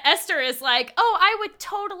 But Esther is like, oh, I would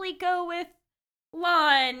totally go with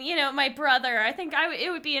Lon, my brother. I think it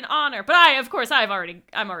would be an honor. But I'm already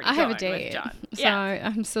I going have a with date. John. So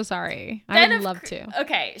Yeah. I'm so sorry. Then I would of love cou- to.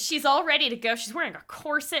 Okay, she's all ready to go. She's wearing a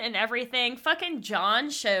corset and everything. Fucking John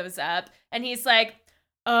shows up and he's like,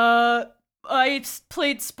 I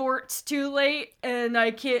played sports too late and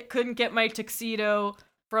I couldn't get my tuxedo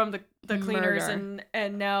from the cleaners Murder.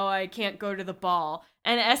 and now I can't go to the ball.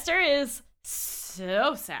 And Esther is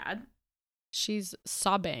so sad. She's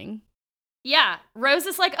sobbing. Yeah, Rose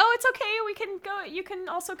is like, "Oh, it's okay. We can go. You can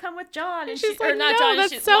also come with John." And She's like, or not no, John.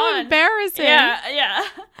 that's she's so Lon. embarrassing. Yeah.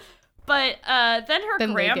 But then her Then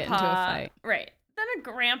they grandpa, get into a fight. right? Then her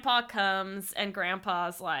grandpa comes, and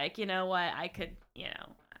grandpa's like, you know what?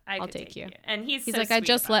 I'll take you. And he's He's so like, I sweet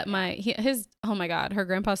just about let it. his, oh my God, her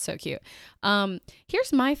grandpa's so cute.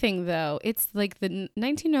 Here's my thing though. It's like the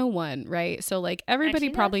 1901, right? So like everybody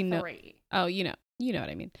probably know. 1903. Oh, you know what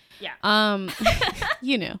I mean. Yeah.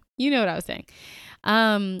 you know what I was saying.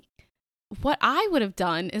 What I would have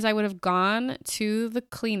done is I would have gone to the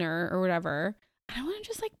cleaner or whatever, and I would have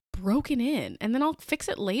just like broken in, and then I'll fix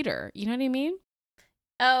it later. You know what I mean?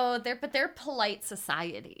 Oh, they're polite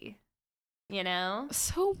society.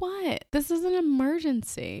 So what? This is an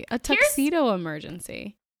emergency, a tuxedo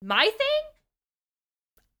emergency. My thing,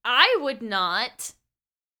 I would not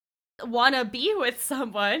want to be with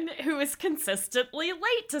someone who is consistently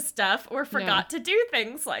late to stuff or forgot to do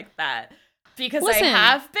things like that. Because Listen. I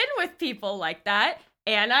have been with people like that,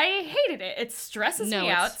 and I hated it. It stresses me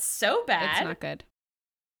out so bad. It's not good.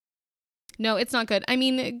 No, it's not good. I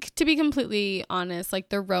mean, to be completely honest, like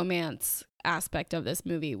the romance aspect of this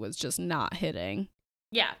movie was just not hitting.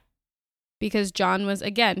 Yeah. Because John was,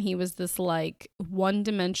 again, he was this like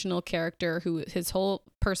one-dimensional character who his whole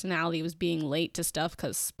personality was being late to stuff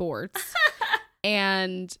because sports.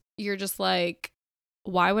 And you're just like,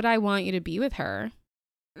 why would I want you to be with her?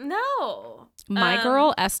 No. My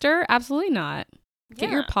girl, Esther? Absolutely not. Get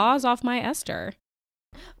your Yeah. paws off my Esther.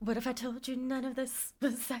 What if I told you none of this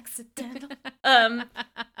was accidental?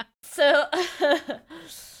 So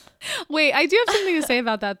Wait, I do have something to say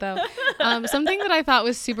about that though. Something that I thought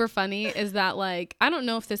was super funny is that like, I don't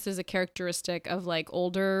know if this is a characteristic of like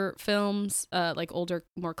older films, like older,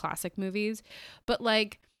 more classic movies, but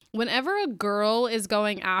like whenever a girl is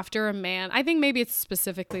going after a man, I think maybe it's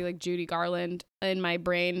specifically like Judy Garland in my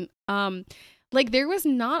brain. Like there was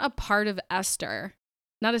not a part of Esther,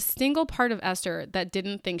 not a single part of Esther that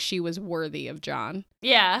didn't think she was worthy of John.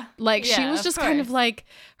 yeah. Like she Yeah, was of just kind of course. like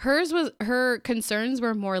her concerns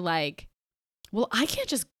were more like, well, I can't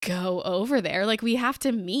just go over there. Like we have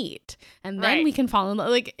to meet and then Right. we can fall in love.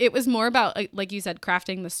 Like it was more about like you said,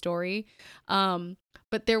 crafting the story.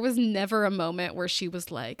 But there was never a moment where she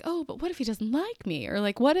was like, oh, but what if he doesn't like me? Or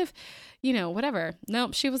like, what if, whatever.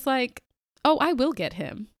 Nope. She was like, oh, I will get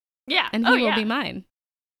him Yeah. and he oh, will yeah. be mine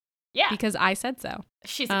Yeah. because I said so.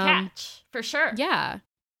 She's a um, catch for sure. Yeah.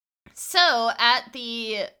 So at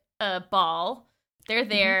the ball, they're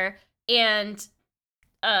there, and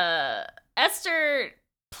Esther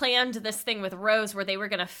planned this thing with Rose where they were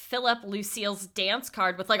gonna fill up Lucille's dance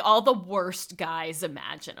card with like all the worst guys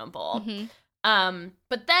imaginable. Mhm.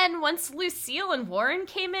 But then once Lucille and Warren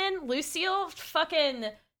came in, Lucille fucking She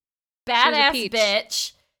was a badass peach.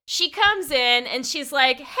 bitch. She comes in and she's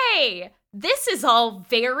like, "Hey, this is all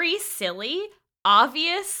very silly.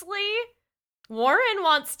 Obviously, Warren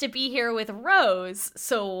wants to be here with Rose,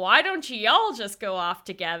 so why don't y'all just go off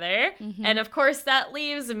together? Mhm. And of course, that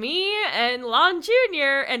leaves me and Lon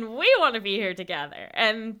Jr., and we want to be here together.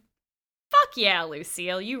 And fuck yeah,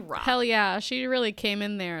 Lucille, you rock. Hell yeah. She really came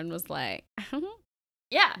in there and was like,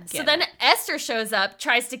 Yeah. So Get then it. Esther shows up,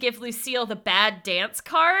 tries to give Lucille the bad dance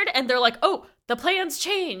card, and they're like, oh, the plan's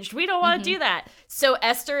changed. We don't want to do that. So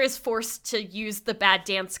Esther is forced to use the bad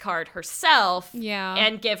dance card herself yeah.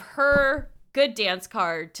 and give her good dance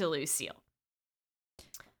card to Lucille.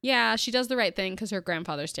 Yeah, she does the right thing because her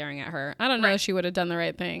grandfather's staring at her. I don't know Right. if she would have done the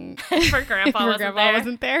right thing If her grandpa if her wasn't grandpa there.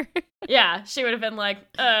 wasn't there. Yeah, she would have been like,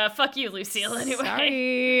 fuck you, Lucille,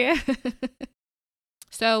 anyway. Sorry.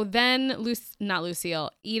 So then, not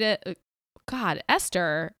Lucille, Edith, God,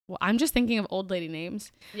 Esther. Well, I'm just thinking of old lady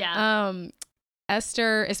names. Yeah.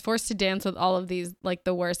 Esther is forced to dance with all of these, like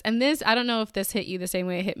the worst. And this, I don't know if this hit you the same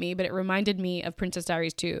way it hit me, but it reminded me of Princess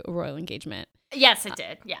Diaries 2, A Royal Engagement. Yes, it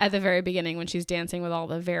did. Yeah. At the very beginning when she's dancing with all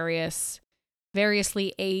the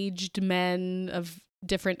variously aged men of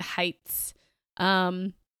different heights.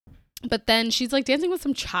 But then she's like dancing with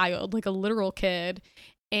some child, like a literal kid.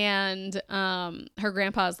 And her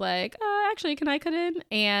grandpa's like, actually, can I cut in?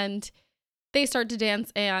 And they start to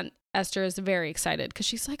dance, and Esther is very excited because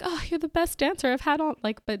she's like, oh, you're the best dancer I've had all,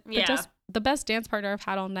 like, but Yeah. just the best dance partner I've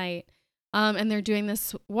had all night. And they're doing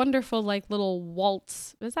this wonderful, like, little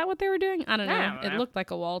waltz. Is that what they were doing? I don't know. I don't It know. looked like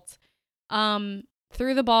a waltz.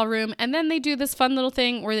 Through the ballroom. And then they do this fun little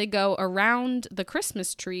thing where they go around the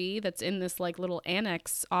Christmas tree that's in this, like, little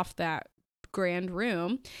annex off that grand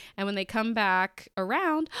room. And when they come back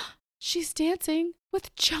around, she's dancing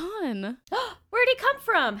with John. Where'd he come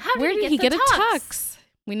from? How did Where did he the get a tux? tux?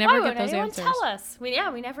 We never Why get would those anyone answers. tell us? We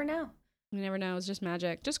never know. We never know. It's just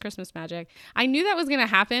magic. Just Christmas magic. I knew that was going to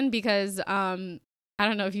happen because I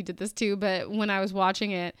don't know if you did this too, but when I was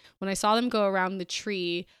watching it, when I saw them go around the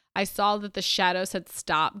tree, I saw that the shadows had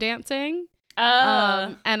stopped dancing.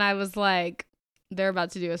 And I was like, they're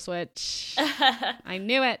about to do a switch. I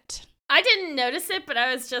knew it. I didn't notice it, but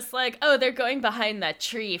I was just like, oh, they're going behind that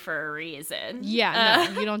tree for a reason. Yeah,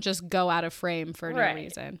 no, you don't just go out of frame for Right. no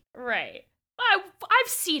reason. Right. I've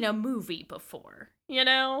seen a movie before, you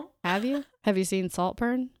know? Have you? Have you seen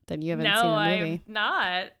Saltburn? Then you haven't No, seen a movie. I've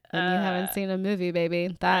not. Then you haven't seen a movie,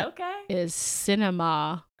 baby. That is Okay.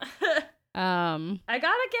 cinema. I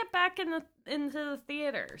gotta get back into the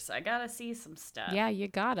theaters. I gotta see some stuff. Yeah, you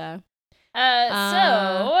gotta.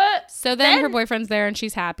 So then her boyfriend's there and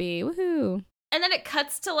she's happy. Woohoo. and then it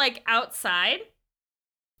cuts to like outside,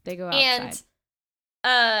 They go outside.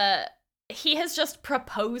 and he has just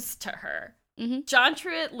proposed to her. Mhm. John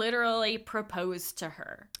Truitt literally proposed to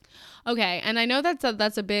her. Okay, and I know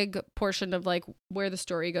that's a big portion of like where the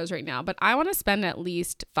story goes right now, but I want to spend at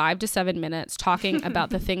least 5 to 7 minutes talking about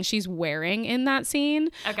the thing she's wearing in that scene,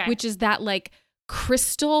 Okay. which is that like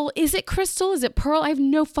crystal. Is it crystal? Is it pearl? I have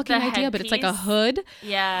no fucking The idea, but it's like a headpiece? hood.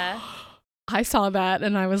 Yeah. I saw that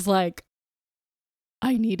and I was like,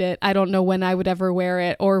 I need it. I don't know when I would ever wear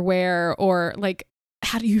it or where or like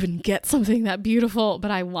how do you even get something that beautiful? But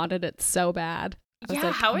I wanted it so bad. I was Yeah,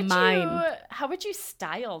 like, how would you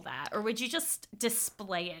style that? Or would you just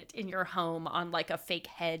display it in your home on like a fake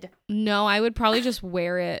head? No, I would probably just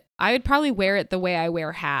wear it. I would probably wear it the way I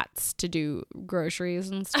wear hats to do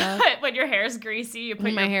groceries and stuff. When your hair's greasy, you put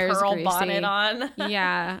When my your hair is pearl greasy. bonnet on.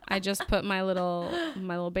 Yeah, I just put my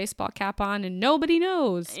little baseball cap on and nobody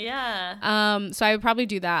knows. Yeah. So I would probably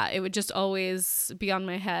do that. It would just always be on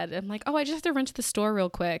my head. I'm like, oh, I just have to run to the store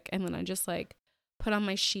real quick, and then I just like put on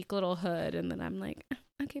my chic little hood, and then I'm like,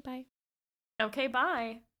 okay, bye. Okay,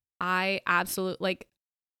 bye. I absolutely like.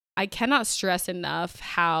 I cannot stress enough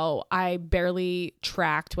how I barely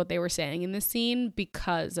tracked what they were saying in this scene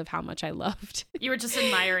because of how much I loved. You were just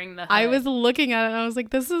admiring the hood. I was looking at it and I was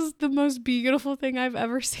like, this is the most beautiful thing I've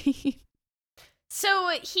ever seen. So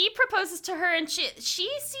he proposes to her, and she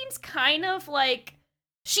seems kind of like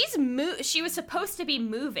she was supposed to be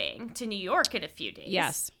moving to New York in a few days.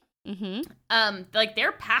 Yes. Mm-hmm. Like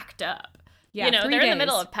they're packed up. Yeah, you know, 3 they're in the days.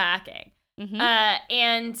 middle of packing.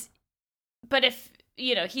 Mm-hmm. But if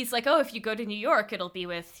you know, he's like, oh, if you go to New York, it'll be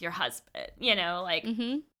with your husband. You know, like,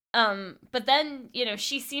 Mm-hmm. But then you know,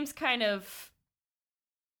 she seems kind of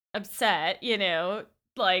upset. You know,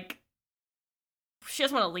 like. She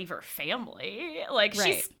doesn't want to leave her family. Like,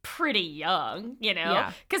 Right. she's pretty young, you know?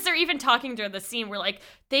 Yeah. Because they're even talking during the scene where, like,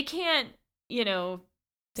 they can't, you know,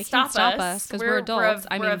 They can't stop us 'cause we're adults.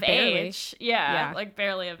 We're of barely. age. Yeah, Yeah. like,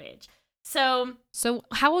 barely of age. So, So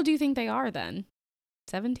how old do you think they are then?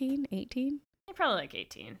 17, 18? they're probably like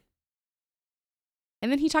 18.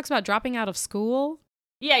 And then he talks about dropping out of school.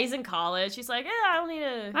 Yeah, he's in college. He's like, I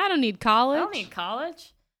don't need college. I don't need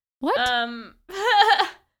college. What?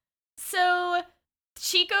 So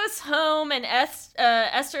she goes home, and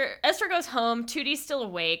Esther goes home. Tootie's still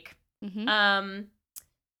awake. Mm-hmm.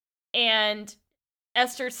 And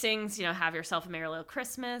Esther sings, "Have yourself a merry little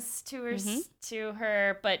Christmas" to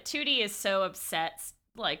her. But Tootie is so upset,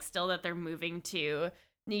 like, still that they're moving to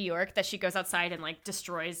New York, that she goes outside and like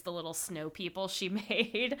destroys the little snow people she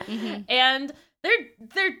made. Mm-hmm. And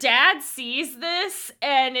their dad sees this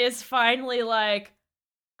and is finally like,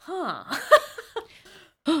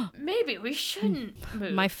 maybe we shouldn't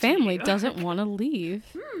move. My family doesn't want to leave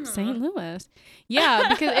St. Louis. Yeah,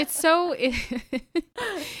 because it's so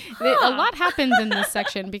a lot happens in this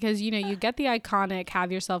section, because you get the iconic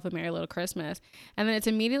 "Have yourself a merry little Christmas," and then it's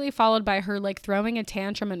immediately followed by her like throwing a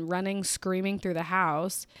tantrum and running screaming through the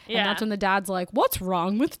house. Yeah. And that's when the dad's like, "What's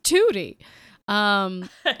wrong with Tootie?" And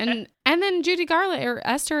then Judy Garland or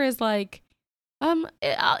Esther is like,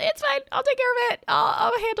 it's fine, I'll take care of it,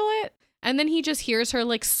 I'll handle it. And then he just hears her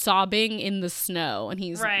like sobbing in the snow, and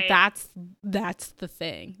he's right. That's the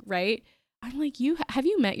thing, right? I'm like, have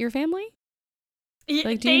you met your family?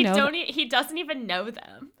 Like, he doesn't even know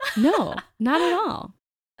them. No, not at all.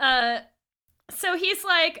 So he's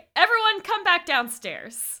like, everyone come back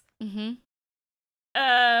downstairs. Mm-hmm.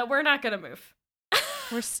 We're not gonna move.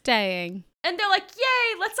 We're staying. And they're like,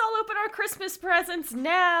 yay, let's all open our Christmas presents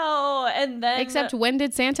now. And then except when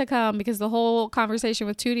did Santa come? Because the whole conversation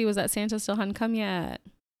with Tootie was that Santa still hadn't come yet.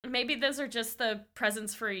 Maybe those are just the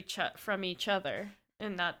presents from each other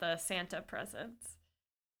and not the Santa presents.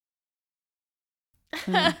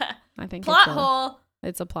 I think plot hole.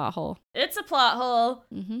 It's a plot hole. It's a plot hole.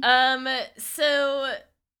 Mm-hmm. So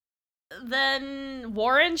then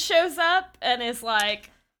Warren shows up and is like,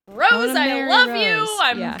 Rose, I love Rose. you.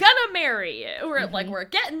 I'm gonna marry you. We're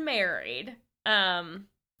getting married.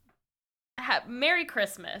 Merry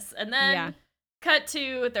Christmas. And then cut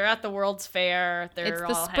to, they're at the World's Fair. They're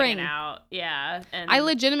all spring. hanging out. Yeah. And I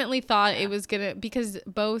legitimately thought it was gonna, because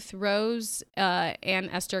both Rose and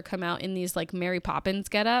Esther come out in these like Mary Poppins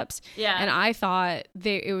get-ups. Yeah. And I thought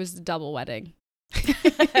it was a double wedding.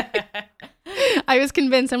 I was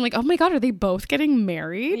convinced. I'm like, oh my God, are they both getting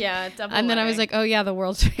married? Yeah, double And then wedding. I was like, oh yeah, the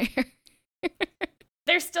World's Fair.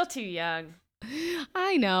 They're still too young.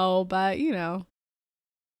 I know, but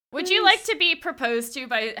Would you like to be proposed to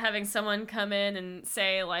by having someone come in and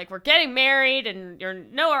say, like, we're getting married and you're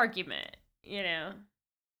no argument,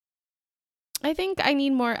 I think I need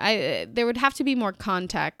more. There would have to be more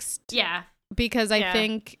context. Yeah. Because I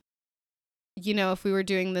think, if we were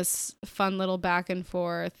doing this fun little back and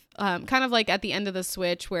forth, kind of like at the end of The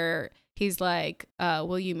Switch where he's like,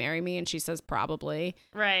 will you marry me? And she says, probably.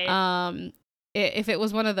 Right. If it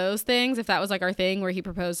was one of those things, if that was like our thing where he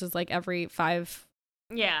proposes like every 5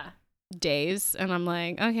 days, and I'm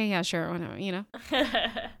like, okay, yeah, sure, whatever,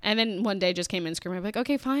 and then one day just came in screaming, I'm like,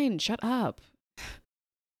 okay, fine, shut up.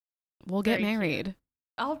 We'll get married. Cute.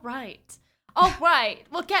 All right,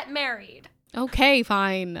 we'll get married. Okay,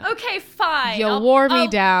 fine. You'll wore me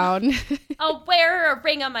down. I'll wear a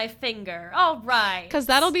ring on my finger. All right. Because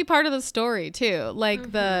that'll be part of the story too.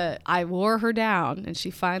 Like I wore her down and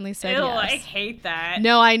she finally said yes. I hate that.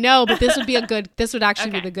 No, I know, but this would be this would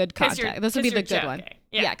actually be the good contact. This would be the good joking. one.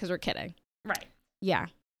 Yeah, because we're kidding. Right. Yeah.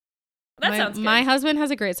 That sounds good. My husband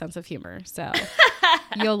has a great sense of humor, so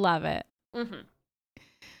you'll love it. Mm-hmm.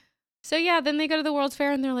 So yeah, then they go to the World's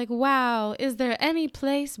Fair and they're like, wow, is there any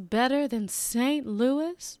place better than St.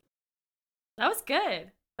 Louis? That was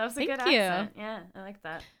good. That was a good accent. Yeah, I like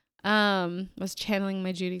that. Was channeling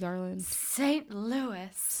my Judy Garland. St. Louis.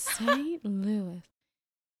 St. Louis.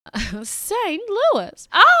 St. Louis.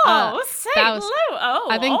 Oh, St. Louis. Oh,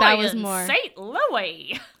 I think that was more St.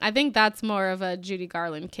 Louis. I think that's more of a Judy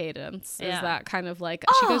Garland cadence. Is that kind of like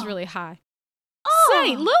she goes really high.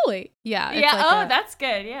 St. Louis. Yeah. Yeah. Like that's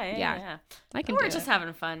good. Yeah. I can. We're just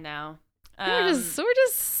having fun now. We're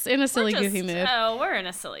just in a silly goofy mood. Oh, we're in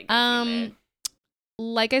a silly goofy mood.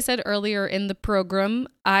 Like I said earlier in the program,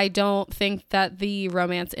 I don't think that the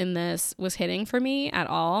romance in this was hitting for me at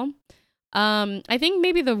all. I think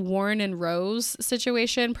maybe the Warren and Rose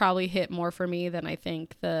situation probably hit more for me than I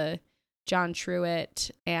think the John Truitt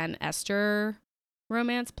and Esther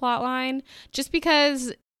romance plotline, just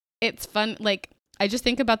because it's fun. Like, I just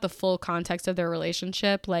think about the full context of their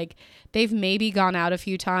relationship. Like, they've maybe gone out a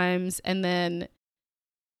few times and then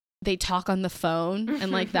they talk on the phone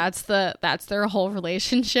and like that's their whole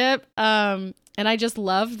relationship. And I just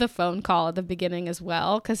love the phone call at the beginning as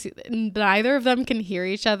well, because neither of them can hear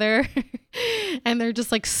each other and they're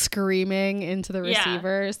just like screaming into the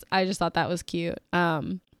receivers. I just thought that was cute.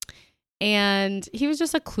 And he was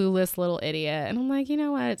just a clueless little idiot. And I'm like, you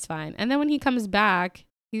know what? It's fine. And then when he comes back,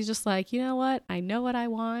 he's just like, you know what? I know what I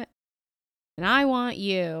want. And I want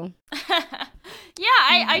you. Yeah,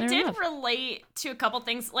 I did relate to a couple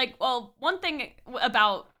things. Like, well, one thing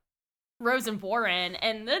about Rose and Warren,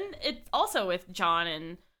 and then it's also with John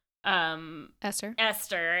and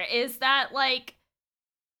Esther, is that, like,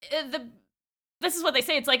 this is what they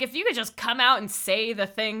say. It's like, if you could just come out and say the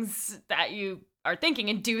things that you are thinking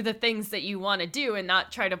and do the things that you want to do and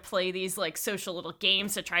not try to play these, like, social little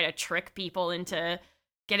games to try to trick people into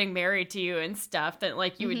getting married to you and stuff, that,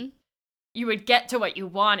 like, you would get to what you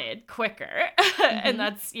wanted quicker. And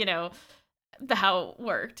that's, you know, how it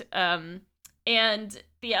worked. And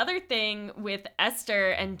the other thing with Esther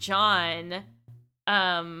and John,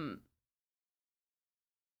 there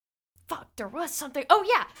was something. Oh,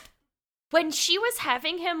 yeah. When she was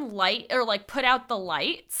having him light or, like, put out the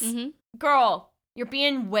lights, girl, you're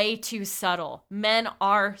being way too subtle. Men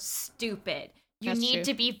are stupid. You need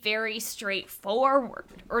to be very straightforward,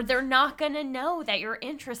 or they're not going to know that you're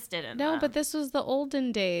interested in them. No, but this was the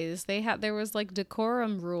olden days. There was, like,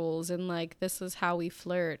 decorum rules, and, like, this is how we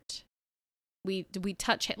flirt. We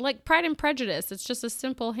touch, like, Pride and Prejudice. It's just a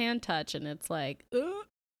simple hand touch, and it's like,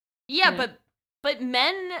 yeah, but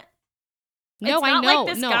men. No, it's not I know.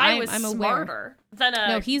 Like this no, guy was I'm smarter than a.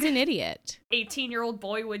 No, he's an idiot. 18-year-old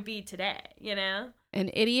boy would be today. You know,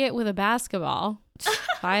 an idiot with a basketball.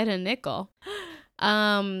 If I had a nickel.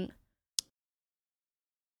 Yeah,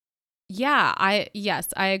 I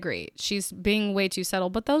agree. She's being way too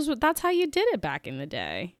subtle, but that's how you did it back in the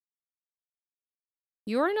day.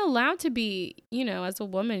 You weren't allowed to be, you know, as a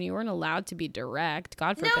woman, you weren't allowed to be direct.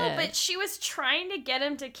 God forbid. No, but she was trying to get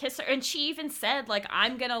him to kiss her, and she even said, like,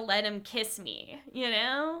 I'm gonna let him kiss me, you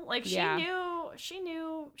know? Like, she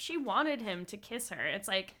knew she wanted him to kiss her. It's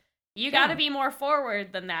like, you gotta be more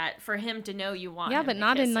forward than that for him to know you want him but to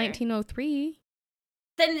not kiss in her. 1903.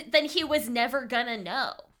 Then he was never gonna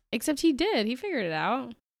know. Except he did. He figured it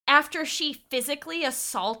out. After she physically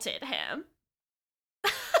assaulted him.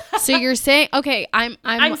 So you're saying, okay, I'm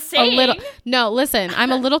saying, a little, no, listen,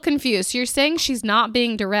 I'm a little confused. So you're saying she's not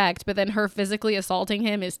being direct, but then her physically assaulting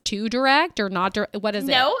him is too direct or not? What is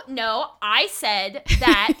it? No, I said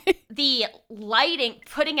that the lighting,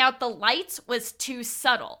 putting out the lights was too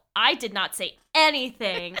subtle. I did not say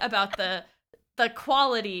anything about the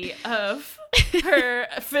quality of her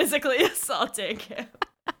physically assaulting him.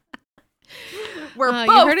 We're both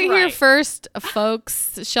you heard it right. here first,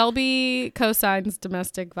 folks. Shelby co-signs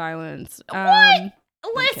domestic violence. What?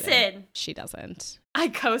 Listen. She doesn't. I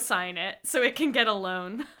co-sign it so it can get a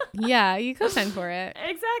loan. Yeah, you co-sign for it.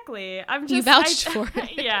 Exactly. You vouched for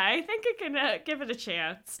it. Yeah, I think it can give it a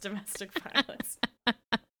chance, domestic violence.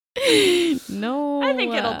 No. I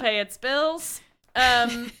think it'll pay its bills.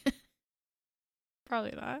 Probably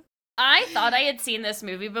not. I thought I had seen this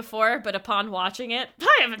movie before, but upon watching it,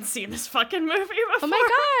 I haven't seen this fucking movie before. Oh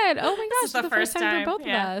my god! This is the first time for both of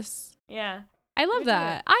us. Yeah. I love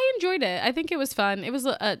that. I enjoyed it. I think it was fun. It was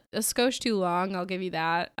a skosh too long. I'll give you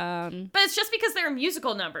that. But it's just because there are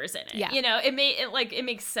musical numbers in it. Yeah. You know, it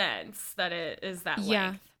makes sense that it is that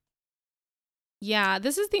length. Yeah.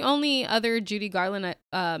 This is the only other Judy Garland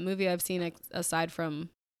movie I've seen aside from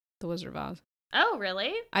The Wizard of Oz. Oh,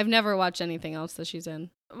 really? I've never watched anything else that she's in.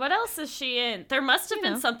 What else is she in? There must have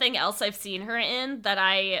been something else I've seen her in that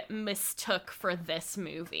I mistook for this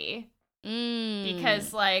movie.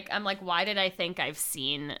 Because, like, I'm like, why did I think I've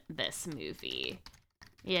seen this movie?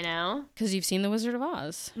 You know? Because you've seen The Wizard of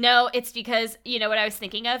Oz. No, it's because, you know what I was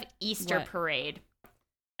thinking of? Easter Parade.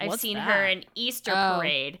 I've seen her in Easter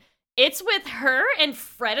Parade. It's with her and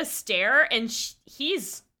Fred Astaire, and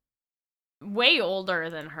he's way older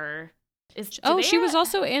than her. She was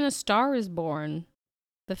also in A Star Is Born,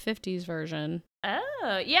 the 50s version.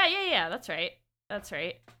 Oh, yeah, that's right.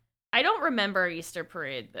 I don't remember Easter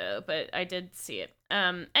Parade, though, but I did see it.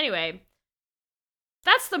 Anyway,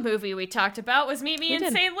 that's the movie we talked about, was Meet Me in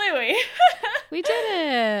St. Louis. We did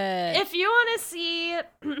it! If you want to see,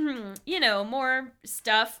 you know, more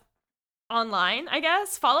stuff online, I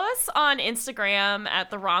guess, follow us on Instagram at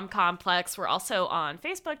The Rom Complex. We're also on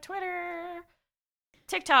Facebook, Twitter,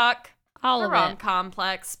 TikTok, all The of Rom it.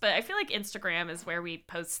 Complex. But I feel like Instagram is where we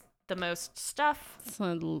post the most stuff.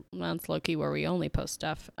 That's low-key where we only post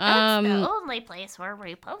stuff. That's the only place where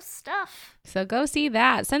we post stuff. So go see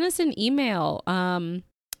that. Send us an email. I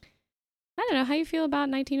don't know how you feel about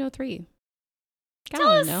 1903. Tell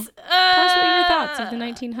us what your thoughts shots of the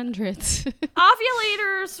 1900s.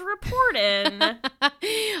 Ovulators reporting.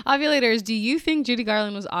 Ovulators, do you think Judy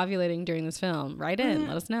Garland was ovulating during this film? Write in,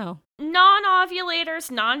 let us know.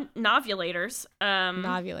 Non-ovulators, non-novulators.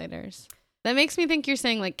 Novulators. That makes me think you're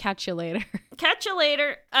saying like catch you later. Catch you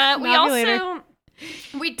later.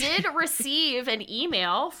 We did receive an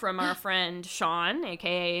email from our friend Sean,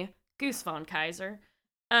 aka Goose von Kaiser,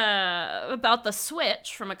 about the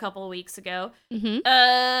Switch from a couple of weeks ago.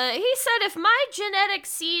 Mm-hmm. He said, if my genetic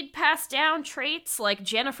seed passed down traits like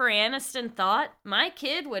Jennifer Aniston thought, my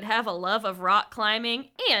kid would have a love of rock climbing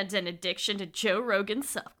and an addiction to Joe Rogan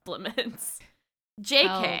supplements.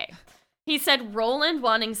 JK. Oh. He said Roland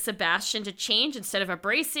wanting Sebastian to change instead of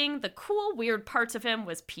embracing the cool, weird parts of him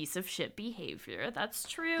was piece of shit behavior. That's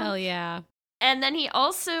true. Hell yeah. And then he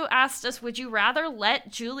also asked us, would you rather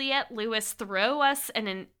let Juliette Lewis throw us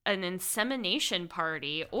an insemination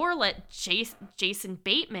party or let Jason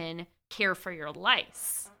Bateman care for your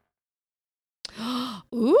lice?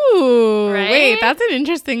 Ooh. Right? Wait, that's an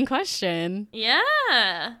interesting question.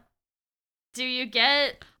 Yeah. Do you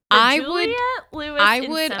get the Juliette Lewis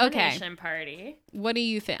insemination party? What do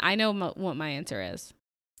you think? I know what my answer is.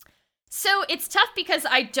 So it's tough because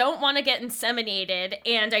I don't want to get inseminated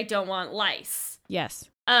and I don't want lice. Yes.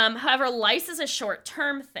 However, lice is a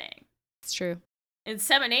short-term thing. It's true.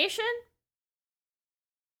 Insemination?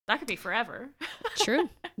 That could be forever. True.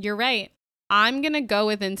 You're right. I'm going to go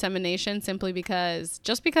with insemination simply because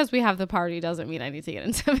we have the party doesn't mean I need to get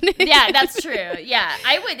inseminated. Yeah, that's true. Yeah,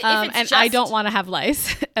 I would. If it's I don't want to have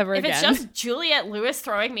lice ever again. If it's just Juliette Lewis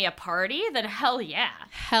throwing me a party, then hell yeah.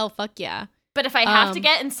 Hell fuck yeah. But if I have to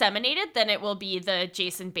get inseminated, then it will be the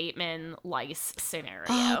Jason Bateman lice scenario.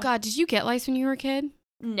 Oh, God. Did you get lice when you were a kid?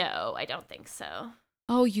 No, I don't think so.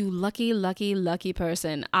 Oh, you lucky, lucky, lucky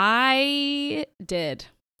person. I did.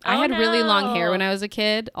 I had really long hair when I was a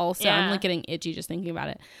kid. Also, I'm like getting itchy just thinking about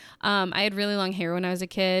it. I had really long hair when I was a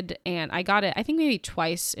kid, and I got it, I think maybe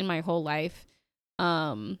twice in my whole life.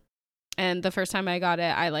 And the first time I got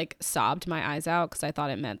it, I like sobbed my eyes out because I thought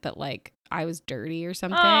it meant that like I was dirty or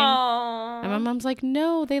something. Aww. And my mom's like,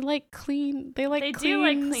 no, they clean clean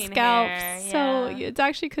scalps. hair, yeah. So it's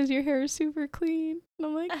actually because your hair is super clean. And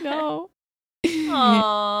I'm like, no.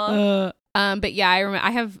 Aww. But yeah,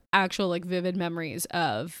 I have actual like vivid memories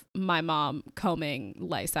of my mom combing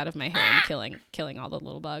lice out of my hair and killing all the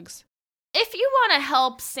little bugs. If you want to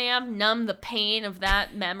help Sam numb the pain of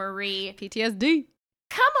that memory, PTSD.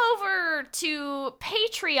 Come over to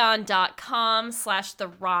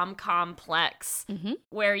patreon.com/theromcomplex,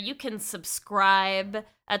 where you can subscribe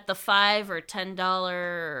at the $5 or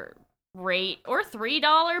 $10 rate or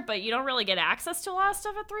 $3, but you don't really get access to a lot of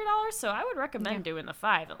stuff at $3. So I would recommend doing the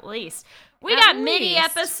 $5 at least. We got mini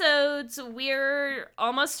episodes. We're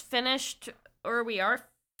almost finished, or we are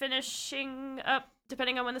finishing up,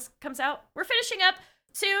 depending on when this comes out. We're finishing up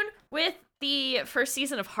soon with the first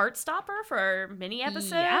season of Heartstopper for our mini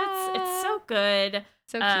episodes. Yeah. It's so good.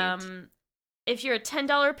 So cute. If you're a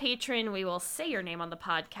 $10 patron, we will say your name on the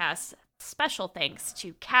podcast. Special thanks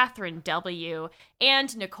to Catherine W.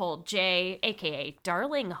 and Nicole J, aka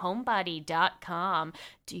darlinghomebody.com.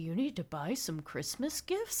 Do you need to buy some Christmas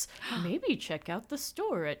gifts? Maybe check out the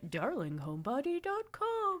store at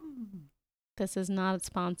darlinghomebody.com. This is not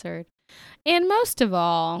sponsored. And most of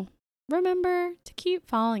all, remember to keep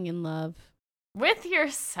falling in love with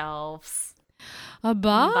yourselves. Bye.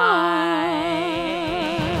 Bye.